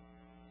can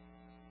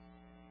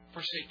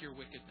forsake your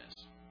wickedness.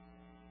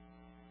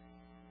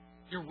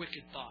 Your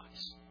wicked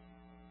thoughts.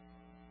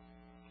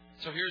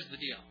 So here's the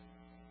deal.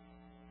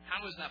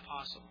 How is that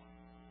possible?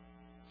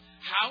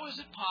 How is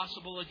it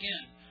possible,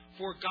 again,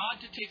 for God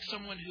to take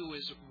someone who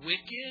is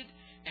wicked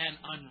and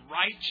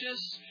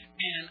unrighteous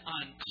and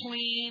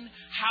unclean?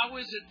 How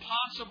is it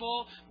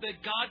possible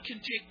that God can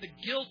take the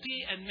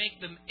guilty and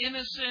make them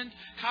innocent?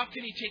 How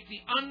can He take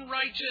the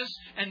unrighteous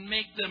and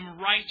make them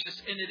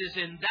righteous? And it is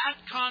in that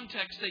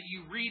context that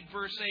you read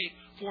verse 8.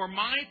 For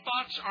my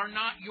thoughts are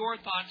not your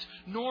thoughts,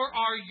 nor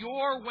are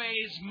your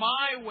ways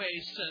my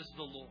ways, says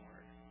the Lord.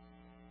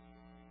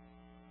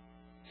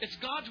 It's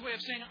God's way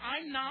of saying,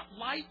 I'm not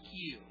like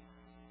you.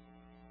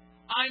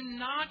 I'm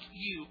not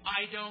you.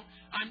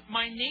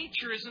 My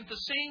nature isn't the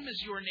same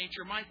as your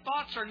nature. My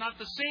thoughts are not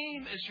the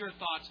same as your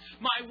thoughts.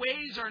 My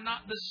ways are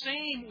not the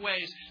same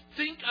ways.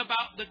 Think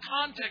about the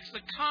context.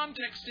 The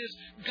context is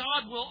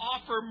God will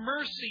offer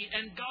mercy,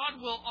 and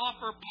God will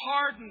offer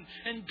pardon,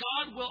 and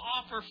God will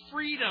offer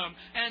freedom,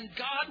 and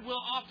God will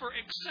offer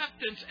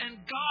acceptance, and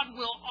God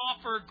will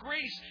offer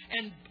grace.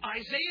 And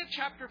Isaiah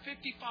chapter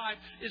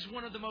 55 is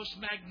one of the most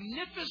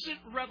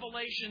magnificent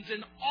revelations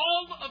in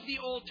all of the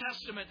Old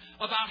Testament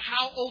about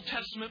how Old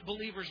Testament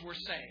believers were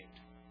saved.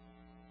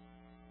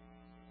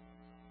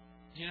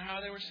 Do you know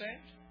how they were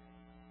saved?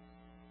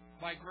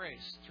 By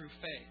grace, through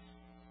faith.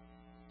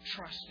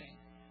 Trusting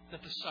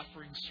that the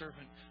suffering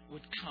servant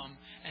would come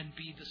and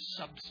be the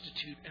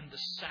substitute and the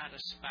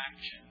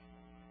satisfaction.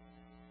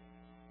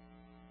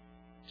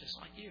 Just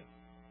like you.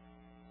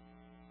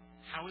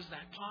 How is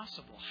that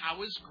possible?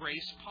 How is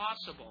grace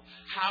possible?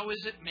 How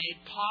is it made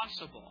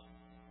possible?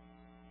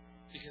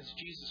 Because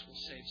Jesus will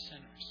save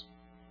sinners.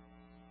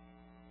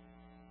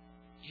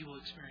 you will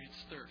experience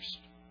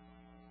thirst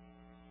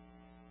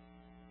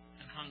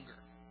and hunger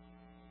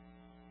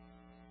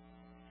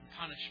and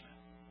punishment.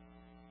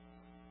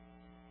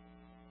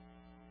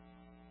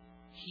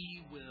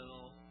 He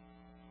will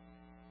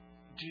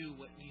do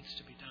what needs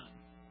to be done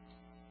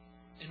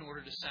in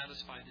order to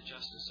satisfy the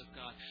justice of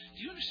God.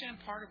 Do you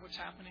understand part of what's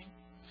happening?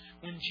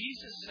 When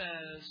Jesus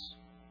says,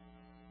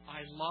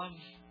 I love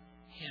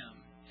him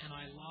and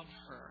I love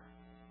her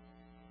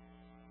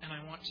and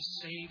I want to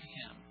save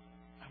him,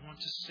 I want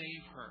to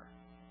save her.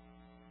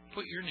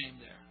 Put your name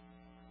there.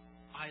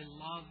 I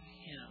love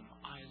him.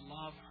 I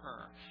love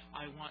her.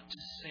 I want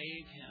to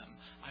save him.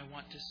 I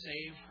want to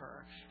save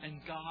her. And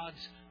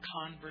God's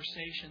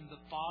conversation, the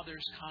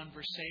Father's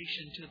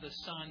conversation to the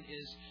Son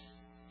is,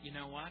 you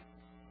know what?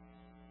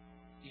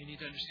 You need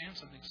to understand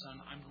something,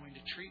 son. I'm going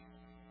to treat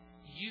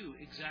you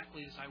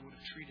exactly as I would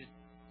have treated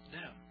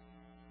them.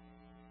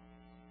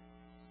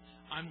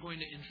 I'm going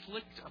to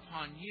inflict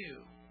upon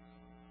you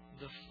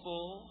the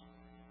full,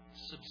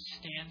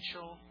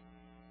 substantial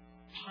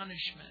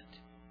punishment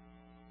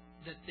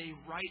that they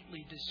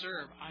rightly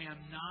deserve. I am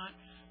not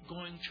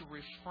going to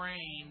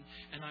refrain,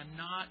 and I'm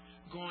not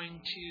going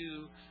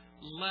to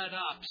let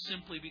up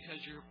simply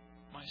because you're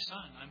my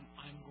son.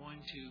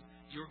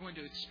 You're going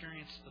to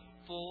experience the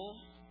full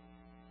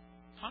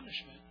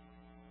punishment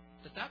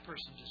that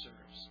person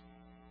deserves.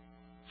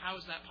 How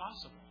is that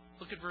possible?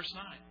 Look at verse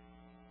 9.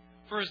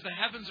 For as the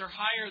heavens are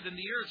higher than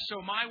the earth,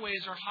 so my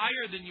ways are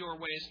higher than your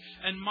ways,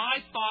 and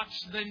my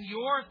thoughts than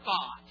your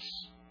thoughts.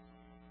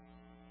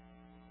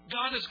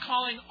 God is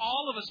calling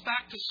all of us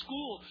back to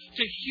school,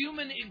 to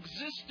human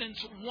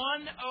existence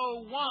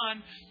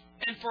 101.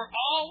 And for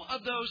all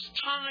of those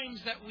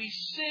times that we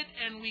sit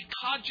and we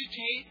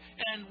cogitate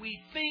and we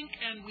think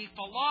and we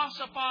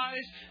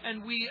philosophize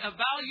and we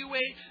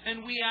evaluate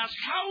and we ask,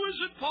 how is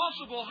it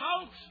possible?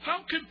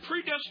 How can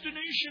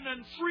predestination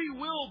and free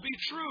will be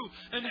true?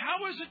 And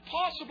how is it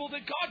possible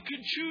that God can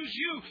choose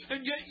you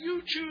and yet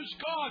you choose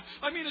God?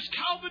 I mean, is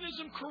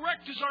Calvinism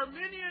correct? Is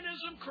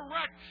Arminianism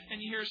correct? And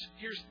here's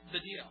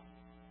the deal.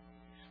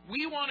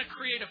 We want to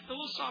create a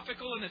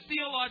philosophical and a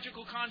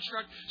theological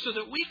construct so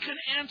that we can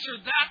answer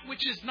that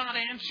which is not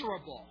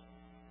answerable.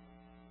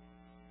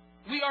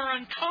 We are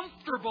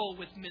uncomfortable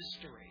with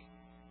mystery.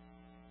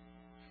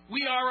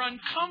 We are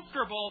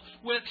uncomfortable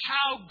with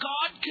how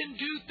God can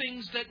do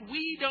things that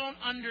we don't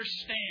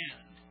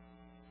understand.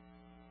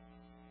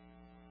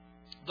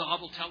 The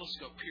Hubble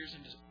telescope peers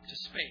into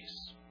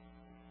space.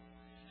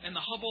 And the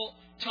Hubble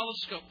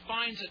telescope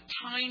finds a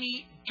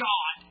tiny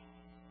dot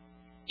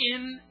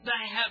in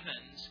the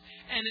heavens,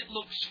 and it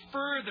looks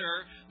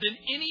further than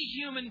any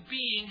human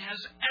being has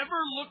ever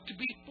looked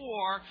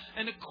before.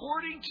 And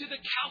according to the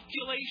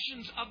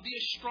calculations of the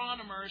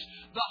astronomers,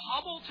 the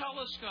Hubble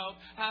telescope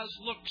has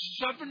looked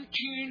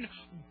 17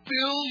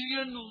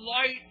 billion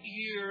light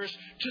years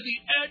to the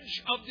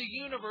edge of the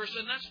universe,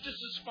 and that's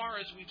just as far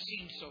as we've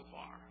seen so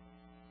far.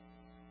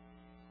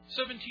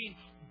 17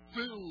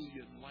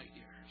 billion light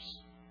years.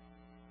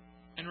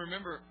 And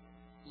remember,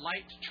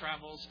 light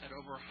travels at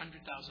over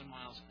 100,000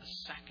 miles a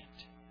second.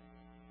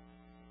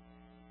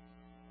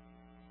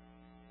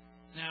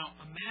 Now,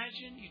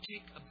 imagine you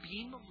take a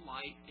beam of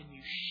light and you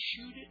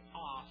shoot it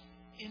off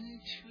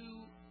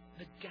into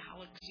the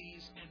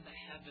galaxies and the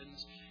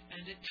heavens,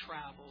 and it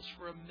travels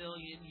for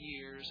 1,000,000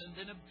 years, and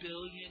then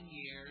 1,000,000,000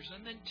 years,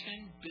 and then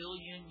 10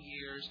 billion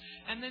years,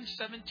 and then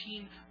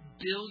 17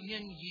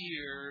 billion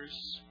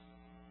years,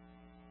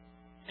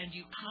 and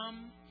you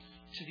come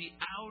to the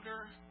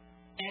outer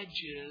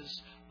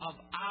edges of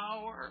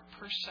our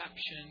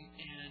perception,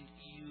 and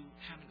you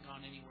haven't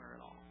gone anywhere at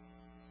all.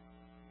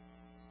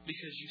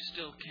 Because you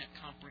still can't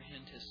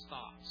comprehend His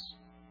thoughts.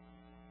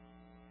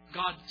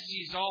 God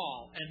sees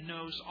all and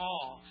knows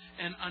all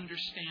and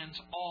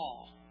understands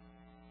all.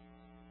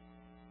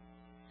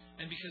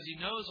 And because He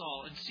knows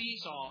all and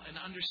sees all and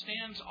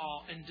understands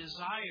all and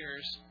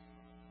desires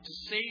to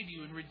save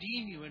you and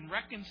redeem you and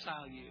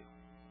reconcile you,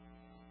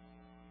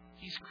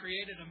 He's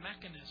created a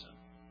mechanism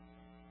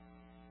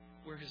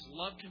where His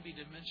love can be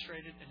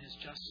demonstrated and His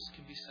justice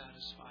can be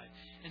satisfied.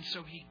 And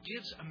so He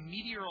gives a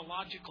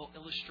meteorological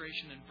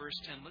illustration in verse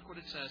 10. Look what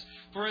it says.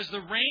 For as the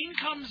rain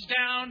comes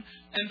down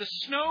and the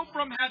snow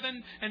from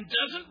heaven and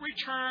doesn't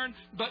return,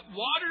 but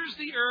waters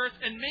the earth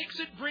and makes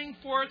it bring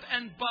forth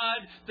and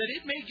bud, that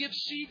it may give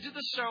seed to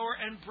the sower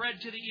and bread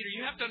to the eater.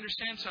 You have to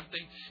understand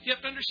something. You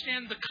have to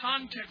understand the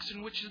context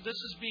in which this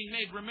is being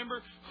made.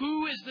 Remember,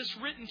 who is this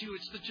written to?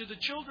 It's to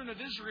the children of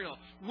Israel.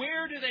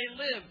 Where do they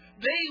live?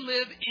 They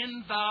live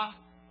in the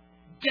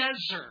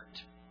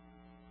desert.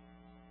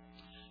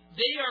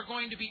 They are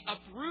going to be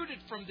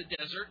uprooted from the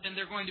desert, and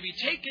they're going to be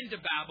taken to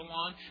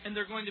Babylon, and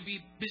they're going to be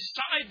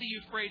beside the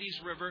Euphrates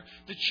River.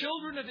 The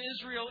children of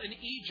Israel in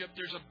Egypt,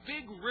 there's a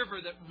big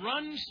river that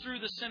runs through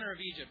the center of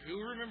Egypt.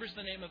 Who remembers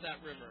the name of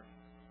that river?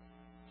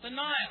 The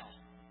Nile.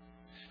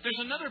 There's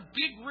another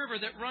big river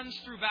that runs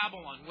through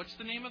Babylon. What's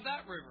the name of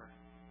that river?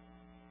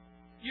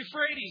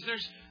 Euphrates.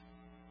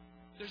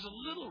 There's a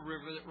little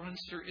river that runs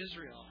through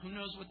Israel. Who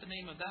knows what the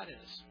name of that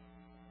is?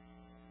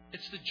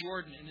 It's the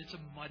Jordan, and it's a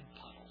mud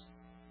puddle.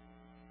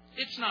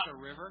 It's not a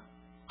river.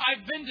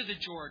 I've been to the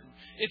Jordan.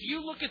 If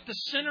you look at the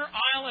center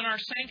aisle in our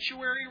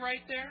sanctuary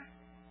right there,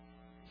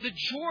 the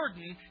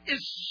Jordan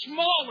is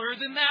smaller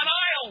than that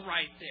aisle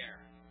right there.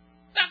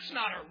 That's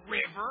not a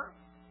river.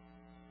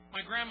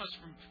 My grandma's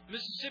from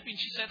Mississippi, and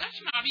she said,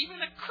 that's not even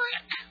a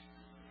creek.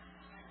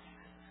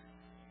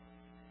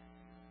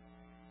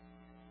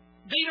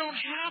 They don't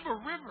have a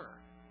river.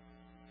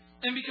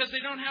 And because they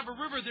don't have a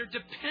river, they're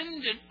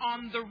dependent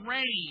on the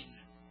rain.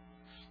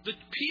 The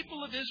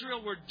people of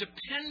Israel were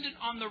dependent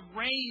on the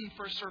rain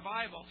for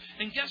survival.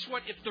 And guess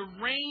what? If the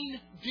rain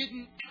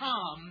didn't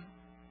come,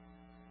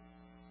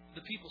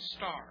 the people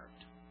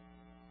starved.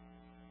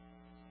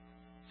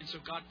 And so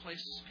God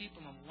placed His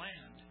people on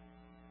land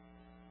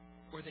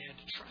where they had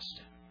to trust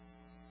Him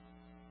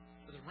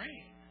for the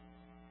rain.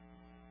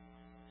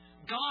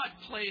 God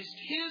placed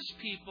His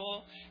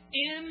people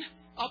in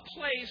a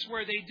place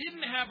where they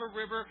didn't have a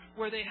river,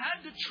 where they had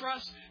to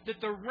trust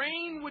that the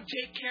rain would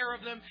take care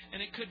of them.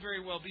 And it could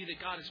very well be that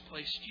God has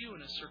placed you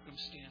in a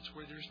circumstance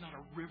where there's not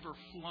a river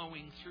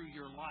flowing through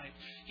your life.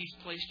 He's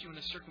placed you in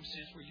a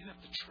circumstance where you have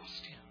to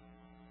trust Him.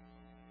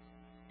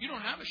 You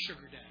don't have a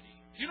sugar daddy.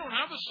 You don't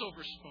have a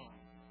silver spoon.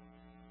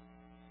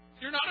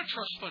 You're not a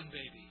trust fund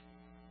baby.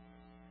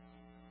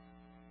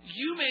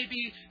 You may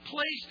be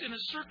placed in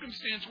a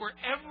circumstance where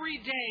every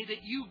day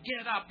that you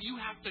get up, you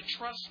have to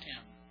trust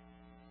Him.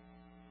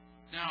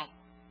 Now,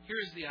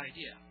 here's the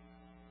idea.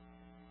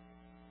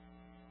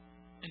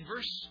 In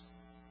verse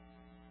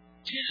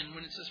 10,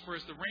 when it says, for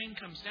as the rain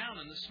comes down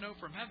and the snow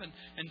from heaven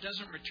and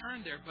doesn't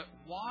return there, but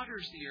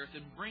waters the earth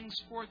and brings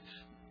forth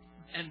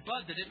and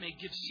bud that it may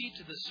give seed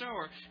to the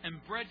sower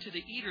and bread to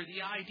the eater.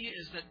 The idea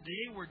is that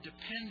they were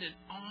dependent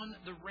on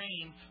the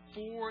rain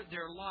for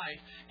their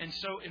life. And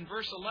so in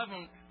verse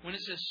 11, when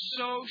it says,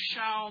 so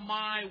shall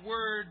my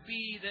word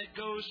be that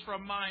goes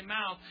from my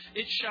mouth,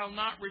 it shall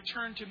not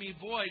return to me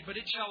void, but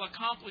it shall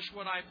accomplish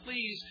what I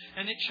please,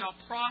 and it shall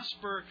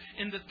prosper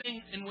in the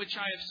thing in which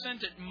I have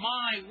sent it.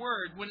 My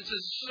word, when it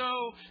says,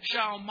 so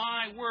shall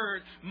my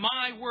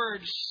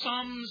word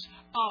sums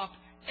up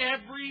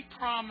every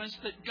promise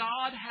that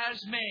God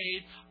has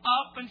made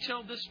up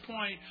until this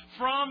point,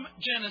 from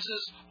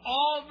Genesis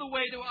all the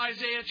way to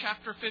Isaiah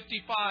chapter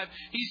 55.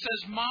 He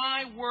says,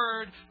 my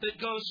word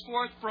that goes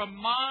forth from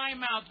my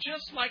mouth,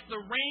 just like the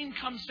rain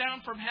comes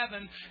down from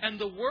heaven and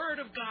the word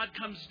of God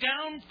comes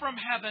down from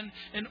heaven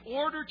in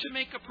order to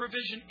make a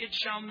provision, it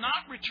shall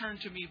not return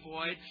to me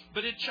void,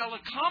 but it shall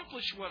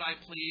accomplish what I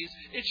please.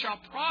 It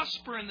shall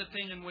prosper in the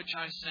thing in which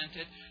I sent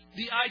it.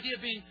 The idea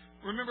being,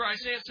 remember,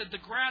 Isaiah said, the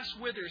grass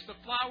withers, the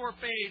flower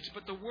fades,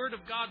 but the word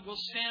of God will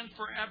stand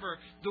forever.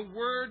 The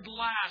word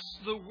lasts.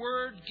 The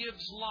word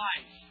gives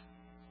life.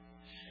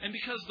 And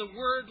because the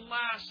word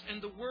lasts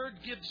and the word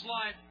gives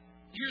life,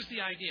 here's the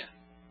idea.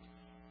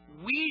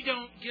 We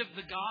don't give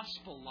the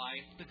gospel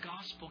life. The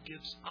gospel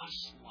gives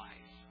us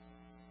life.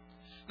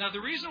 Now,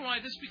 the reason why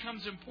this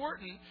becomes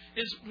important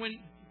is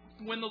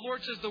when the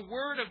Lord says the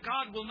word of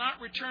God will not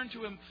return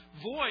to Him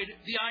void,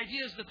 the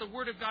idea is that the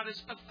word of God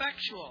is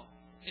effectual.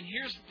 And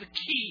here's the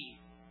key.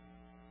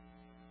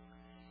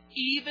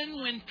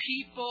 Even when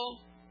people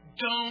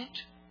don't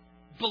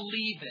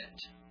believe it.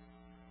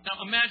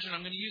 Now imagine,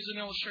 I'm going to use an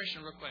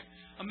illustration real quick.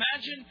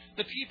 Imagine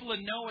the people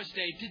in Noah's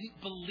day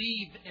didn't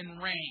believe in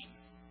rain.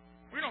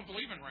 We don't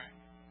believe in rain.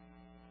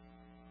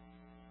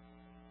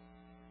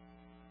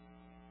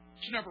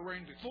 It's never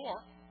rained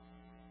before.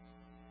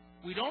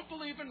 We don't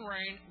believe in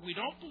rain. We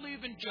don't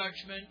believe in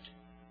judgment.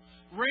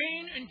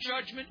 Rain and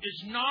judgment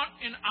is not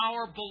in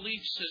our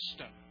belief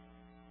system.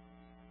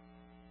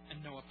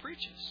 And Noah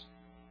preaches.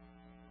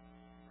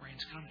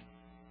 Rain's coming.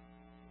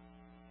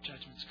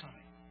 Judgment's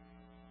coming.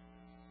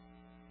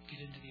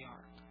 Get into the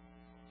ark.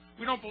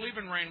 We don't believe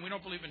in rain. We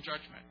don't believe in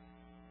judgment.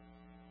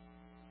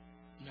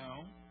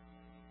 No.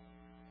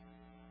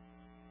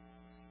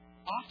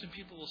 Often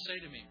people will say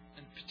to me,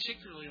 and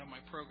particularly on my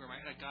program, I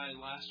had a guy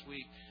last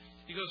week.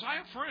 He goes, I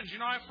have friends.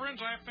 I have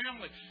friends. I have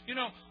family.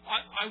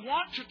 I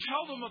want to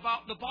tell them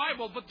about the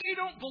Bible, but they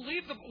don't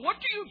believe the. What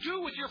do you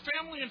do with your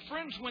family and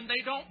friends when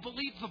they don't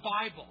believe the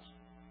Bible?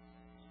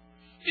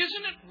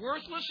 Isn't it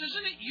worthless?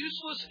 Isn't it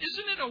useless?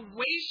 Isn't it a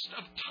waste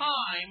of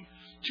time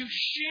to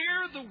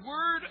share the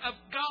Word of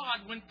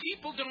God when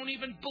people don't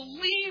even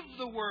believe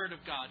the Word of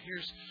God?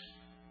 Here's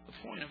the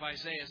point of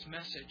Isaiah's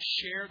message.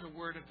 Share the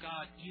Word of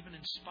God even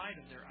in spite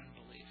of their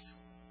unbelief.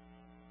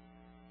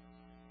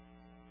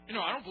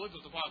 I don't believe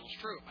that the Bible's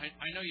true.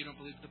 I know you don't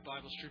believe that the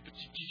Bible's true, but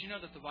did you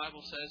know that the Bible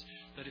says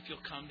that if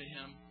you'll come to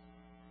Him,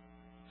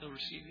 He'll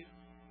receive you?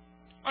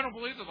 I don't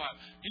believe the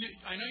Bible.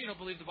 I know you don't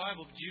believe the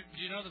Bible, but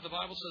do you know that the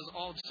Bible says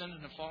all have sinned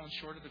and have fallen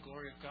short of the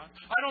glory of God?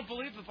 I don't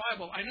believe the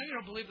Bible. I know you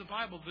don't believe the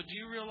Bible, but do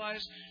you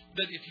realize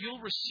that if you'll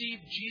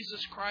receive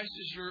Jesus Christ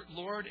as your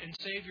Lord and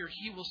Savior,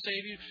 He will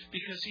save you?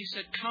 Because He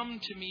said,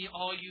 come to me,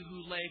 all you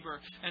who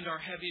labor and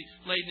are heavy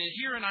laden. And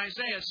here in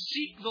Isaiah,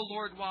 seek the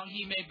Lord while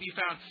He may be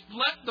found.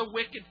 Let the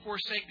wicked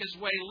forsake his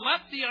way.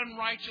 Let the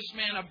unrighteous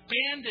man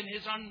abandon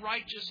his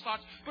unrighteous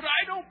thoughts. But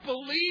I don't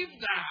believe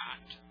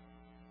that.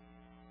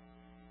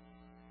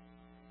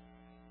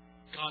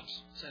 God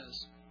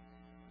says,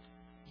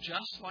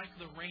 just like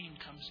the rain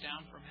comes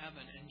down from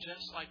heaven, and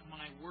just like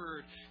my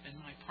word and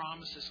my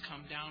promises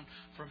come down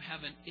from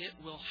heaven, it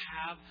will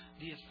have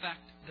the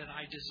effect that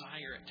I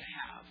desire it to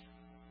have.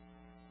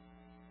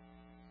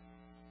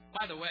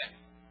 By the way,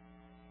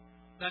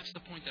 that's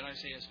the point that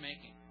Isaiah is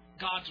making.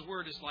 God's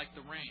word is like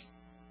the rain.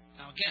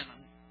 Now again,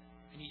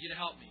 I need you to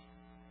help me.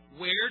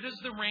 Where does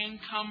the rain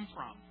come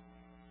from?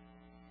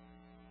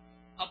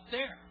 Up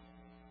there.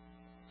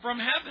 From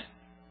heaven.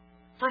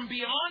 From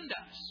beyond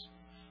us.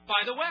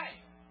 By the way,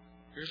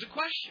 here's a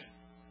question.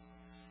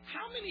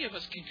 How many of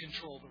us can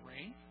control the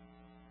rain?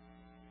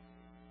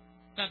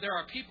 Now, there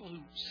are people who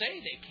say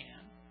they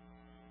can.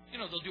 You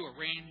know, they'll do a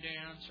rain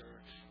dance, or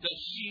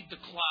they'll seed the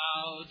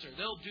clouds, or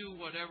they'll do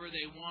whatever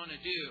they want to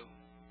do.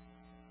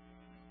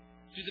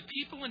 Do the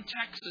people in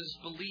Texas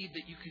believe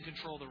that you can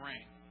control the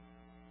rain?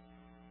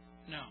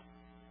 No.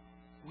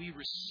 We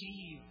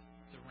receive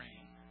the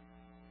rain.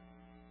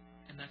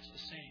 And that's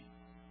the same.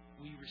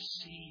 We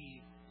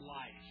receive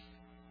life.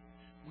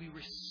 We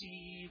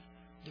receive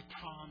the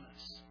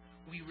promise.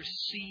 We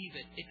receive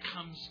it. It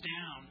comes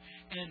down.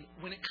 And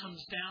when it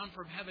comes down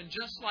from heaven,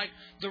 just like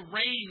the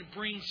rain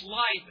brings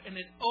life and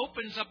it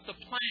opens up the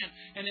plant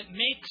and it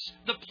makes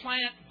the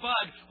plant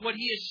bud, what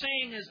he is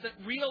saying is that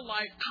real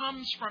life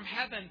comes from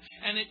heaven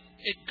and it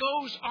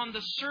goes on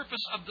the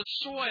surface of the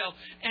soil,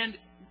 and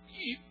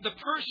the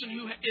person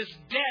who is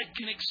dead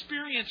can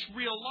experience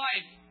real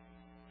life,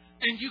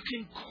 and you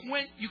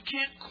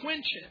can't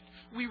quench it.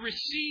 We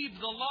receive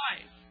the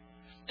life.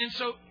 And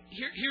so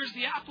here's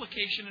the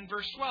application in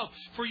verse 12.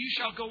 For you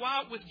shall go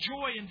out with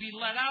joy and be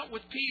led out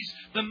with peace.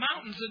 The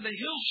mountains and the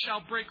hills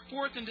shall break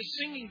forth into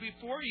singing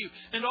before you,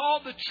 and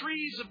all the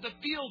trees of the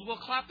field will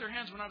clap their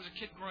hands. When I was a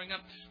kid growing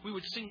up, we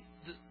would sing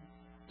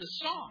the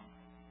song.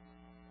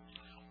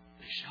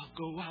 They shall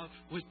go out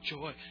with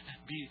joy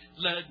and be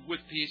led with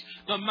peace.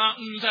 The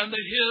mountains and the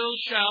hills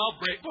shall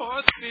break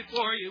forth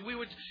before you.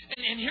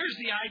 And here's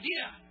the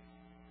idea.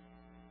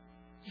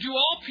 Do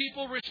all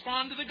people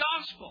respond to the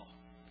gospel?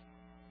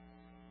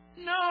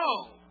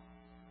 No.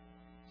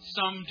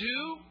 Some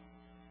do.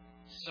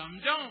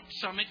 Some don't.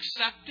 Some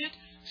accept it.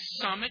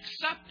 Some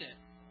accept it.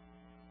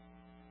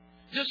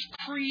 Does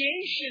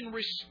creation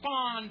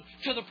respond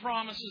to the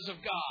promises of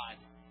God?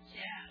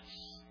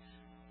 Yes.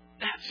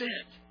 That's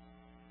it.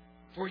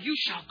 For you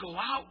shall go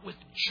out with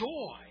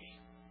joy.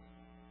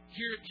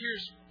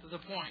 Here's the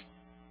point.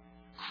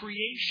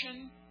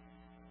 Creation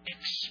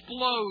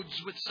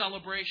explodes with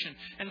celebration.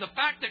 And the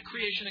fact that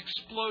creation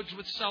explodes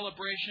with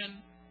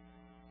celebration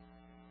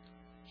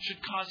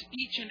should cause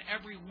each and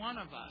every one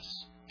of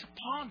us to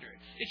ponder it.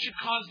 It should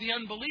cause the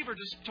unbeliever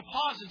to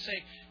pause and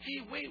say, hey,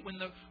 wait, when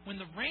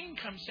the rain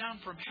comes down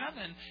from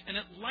heaven and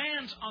it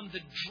lands on the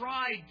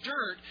dry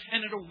dirt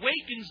and it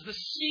awakens the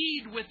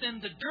seed within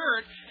the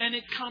dirt and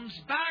it comes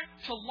back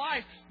to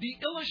life, the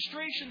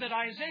illustration that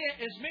Isaiah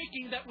is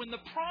making, that when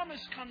the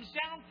promise comes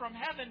down from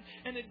heaven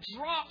and it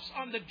drops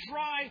on the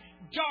dry,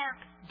 dark,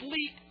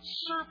 bleak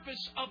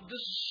surface of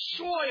the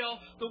soil,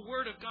 the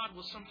Word of God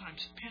will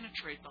sometimes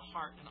penetrate the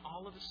heart, and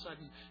all of a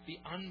sudden the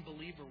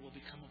unbeliever will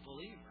become a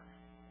believer.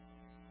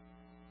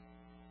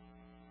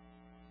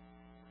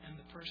 And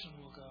the person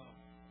will go,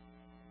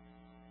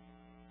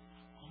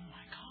 oh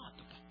my God,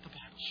 the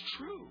Bible's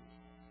true.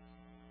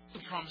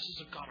 The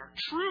promises of God are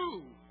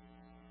true.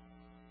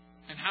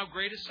 And how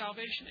great is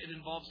salvation? It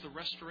involves the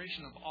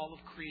restoration of all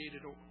of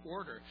created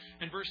order.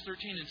 In verse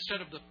 13,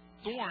 instead of the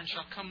thorn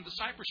shall come the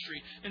cypress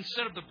tree.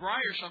 Instead of the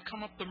briar shall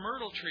come up the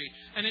myrtle tree.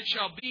 And it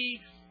shall be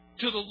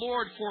to the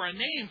Lord for a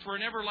name, for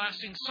an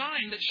everlasting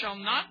sign that shall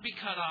not be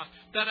cut off.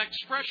 That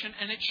expression,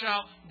 and it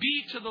shall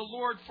be to the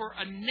Lord for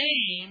a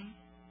name.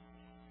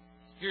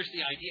 Here's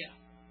the idea.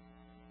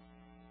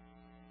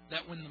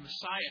 That when the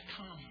Messiah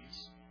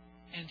comes,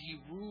 and He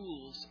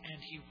rules,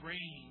 and He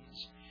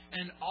reigns,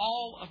 and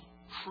all of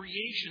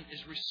creation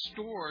is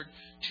restored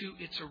to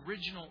its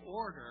original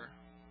order,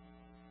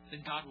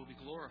 then God will be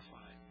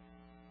glorified.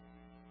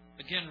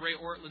 Again, Ray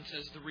Ortlund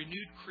says, the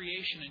renewed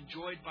creation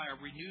enjoyed by a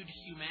renewed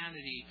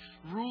humanity,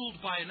 ruled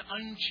by an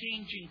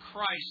unchanging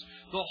Christ.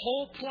 The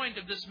whole point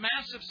of this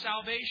massive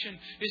salvation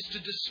is to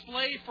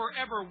display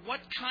forever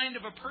what kind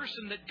of a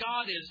person that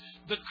God is.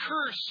 The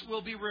curse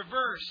will be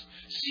reversed.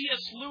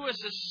 C.S.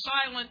 Lewis's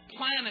silent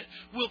planet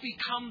will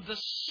become the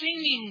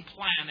singing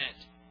planet.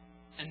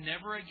 And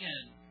never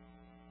again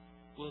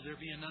will there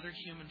be another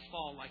human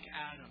fall like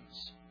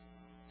Adam's.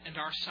 And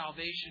our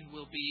salvation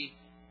will be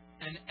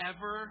an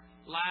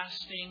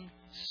everlasting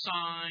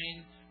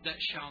sign that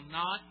shall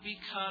not be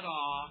cut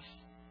off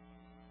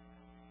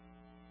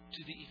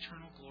to the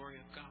eternal glory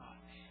of God.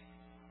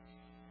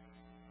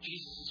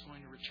 Jesus is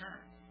going to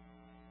return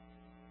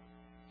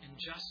in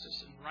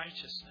justice and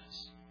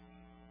righteousness.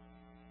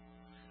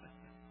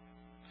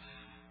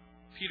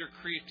 Peter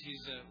Kreeft,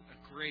 he's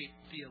a great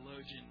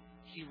theologian.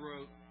 He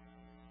wrote,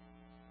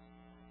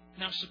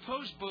 now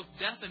suppose both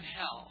death and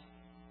hell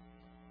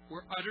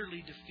were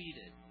utterly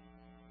defeated.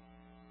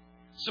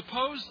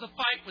 Suppose the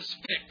fight was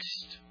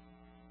fixed.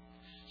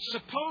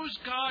 Suppose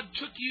God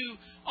took you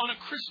on a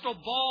crystal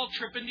ball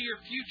trip into your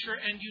future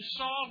and you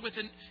saw with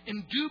an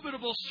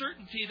indubitable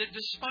certainty that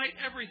despite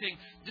everything,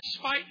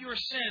 despite your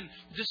sin,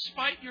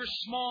 despite your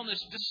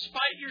smallness,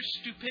 despite your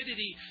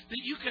stupidity,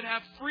 that you could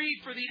have free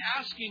for the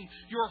asking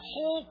your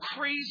whole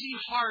crazy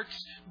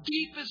heart's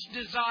deepest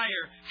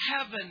desire,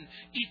 heaven,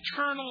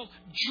 eternal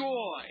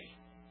joy.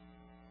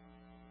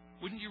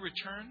 Wouldn't you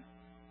return,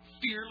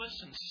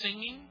 fearless and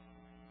singing?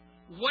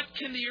 What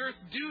can the earth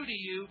do to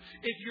you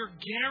if you're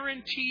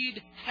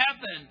guaranteed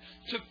heaven?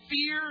 To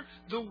fear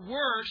the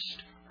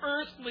worst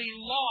earthly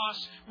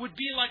loss would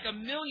be like a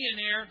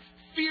millionaire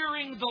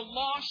fearing the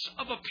loss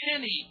of a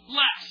penny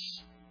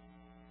less.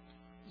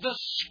 The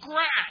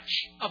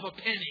scratch of a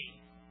penny.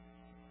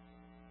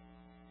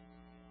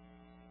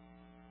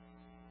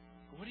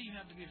 What do you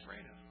have to be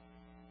afraid of?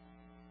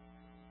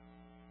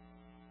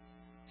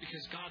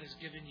 Because God has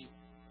given you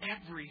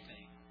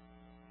everything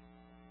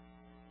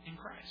in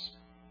Christ.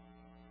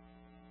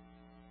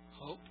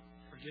 Hope,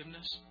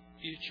 forgiveness,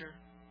 future,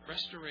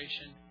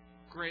 restoration,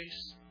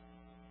 grace,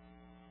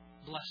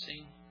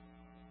 blessing.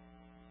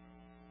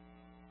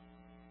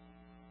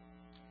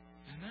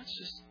 And that's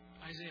just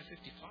Isaiah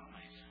 55.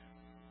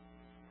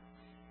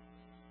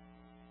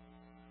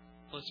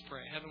 Let's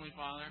pray. Heavenly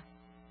Father,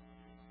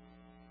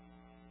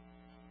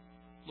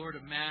 Lord,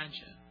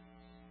 imagine.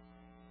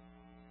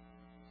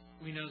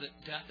 We know that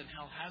death and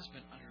hell has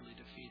been utterly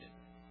defeated.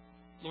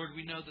 Lord,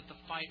 we know that the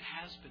fight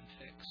has been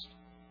fixed.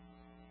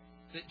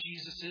 That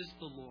Jesus is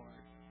the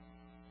Lord.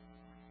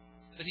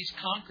 That He's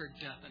conquered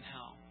death and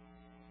hell.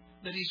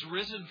 That He's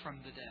risen from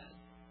the dead.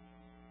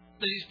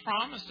 That He's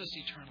promised us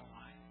eternal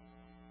life.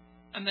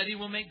 And that He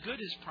will make good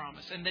His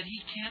promise. And that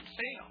He can't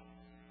fail.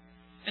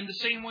 In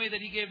the same way that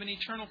He gave an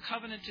eternal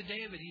covenant to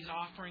David, He's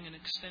offering and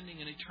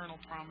extending an eternal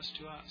promise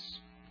to us.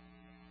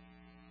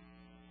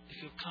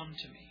 If you'll come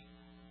to me.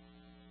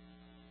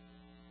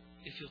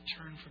 If you'll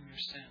turn from your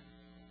sin.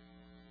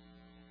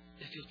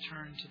 If you'll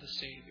turn to the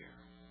Savior.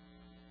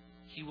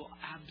 He will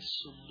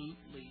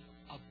absolutely,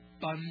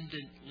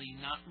 abundantly,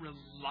 not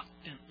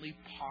reluctantly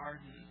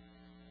pardon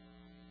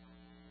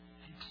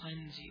and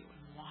cleanse you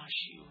and wash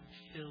you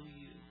and fill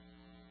you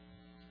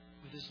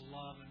with His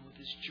love and with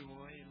His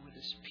joy and with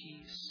His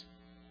peace,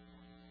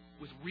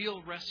 with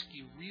real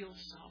rescue, real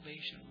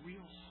salvation,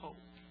 real hope.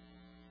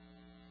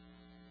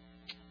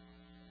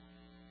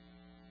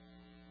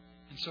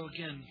 And so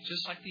again,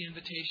 just like the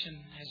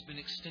invitation has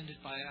been extended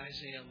by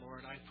Isaiah,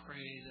 Lord, I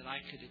pray that I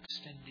could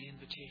extend the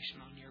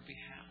invitation on your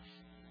behalf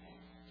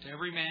to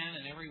every man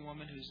and every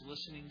woman who's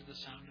listening to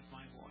the sound of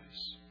my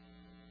voice.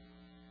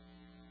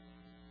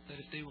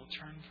 That if they will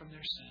turn from their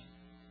sin,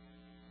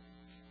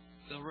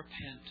 they'll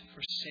repent,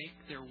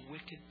 forsake their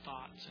wicked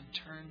thoughts, and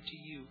turn to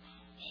you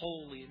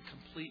wholly and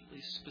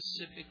completely,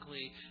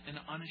 specifically and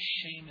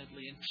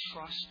unashamedly, and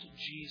trust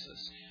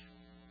Jesus,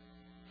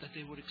 that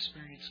they would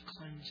experience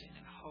cleansing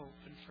and hope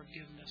and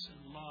forgiveness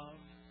and love.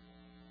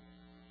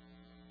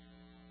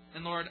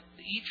 And Lord,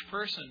 each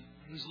person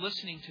who's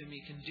listening to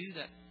me can do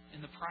that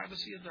in the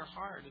privacy of their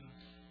heart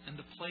and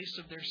the place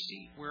of their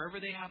seat, wherever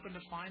they happen to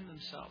find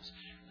themselves,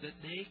 that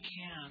they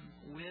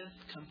can, with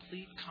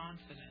complete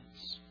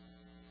confidence,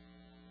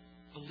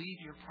 believe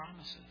your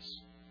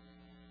promises.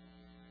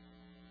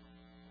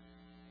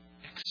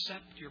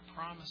 Accept your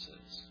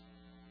promises.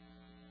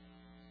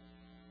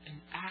 And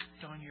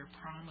act on your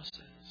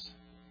promises.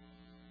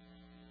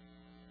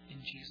 In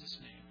Jesus'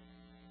 name.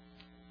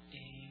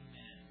 Amen.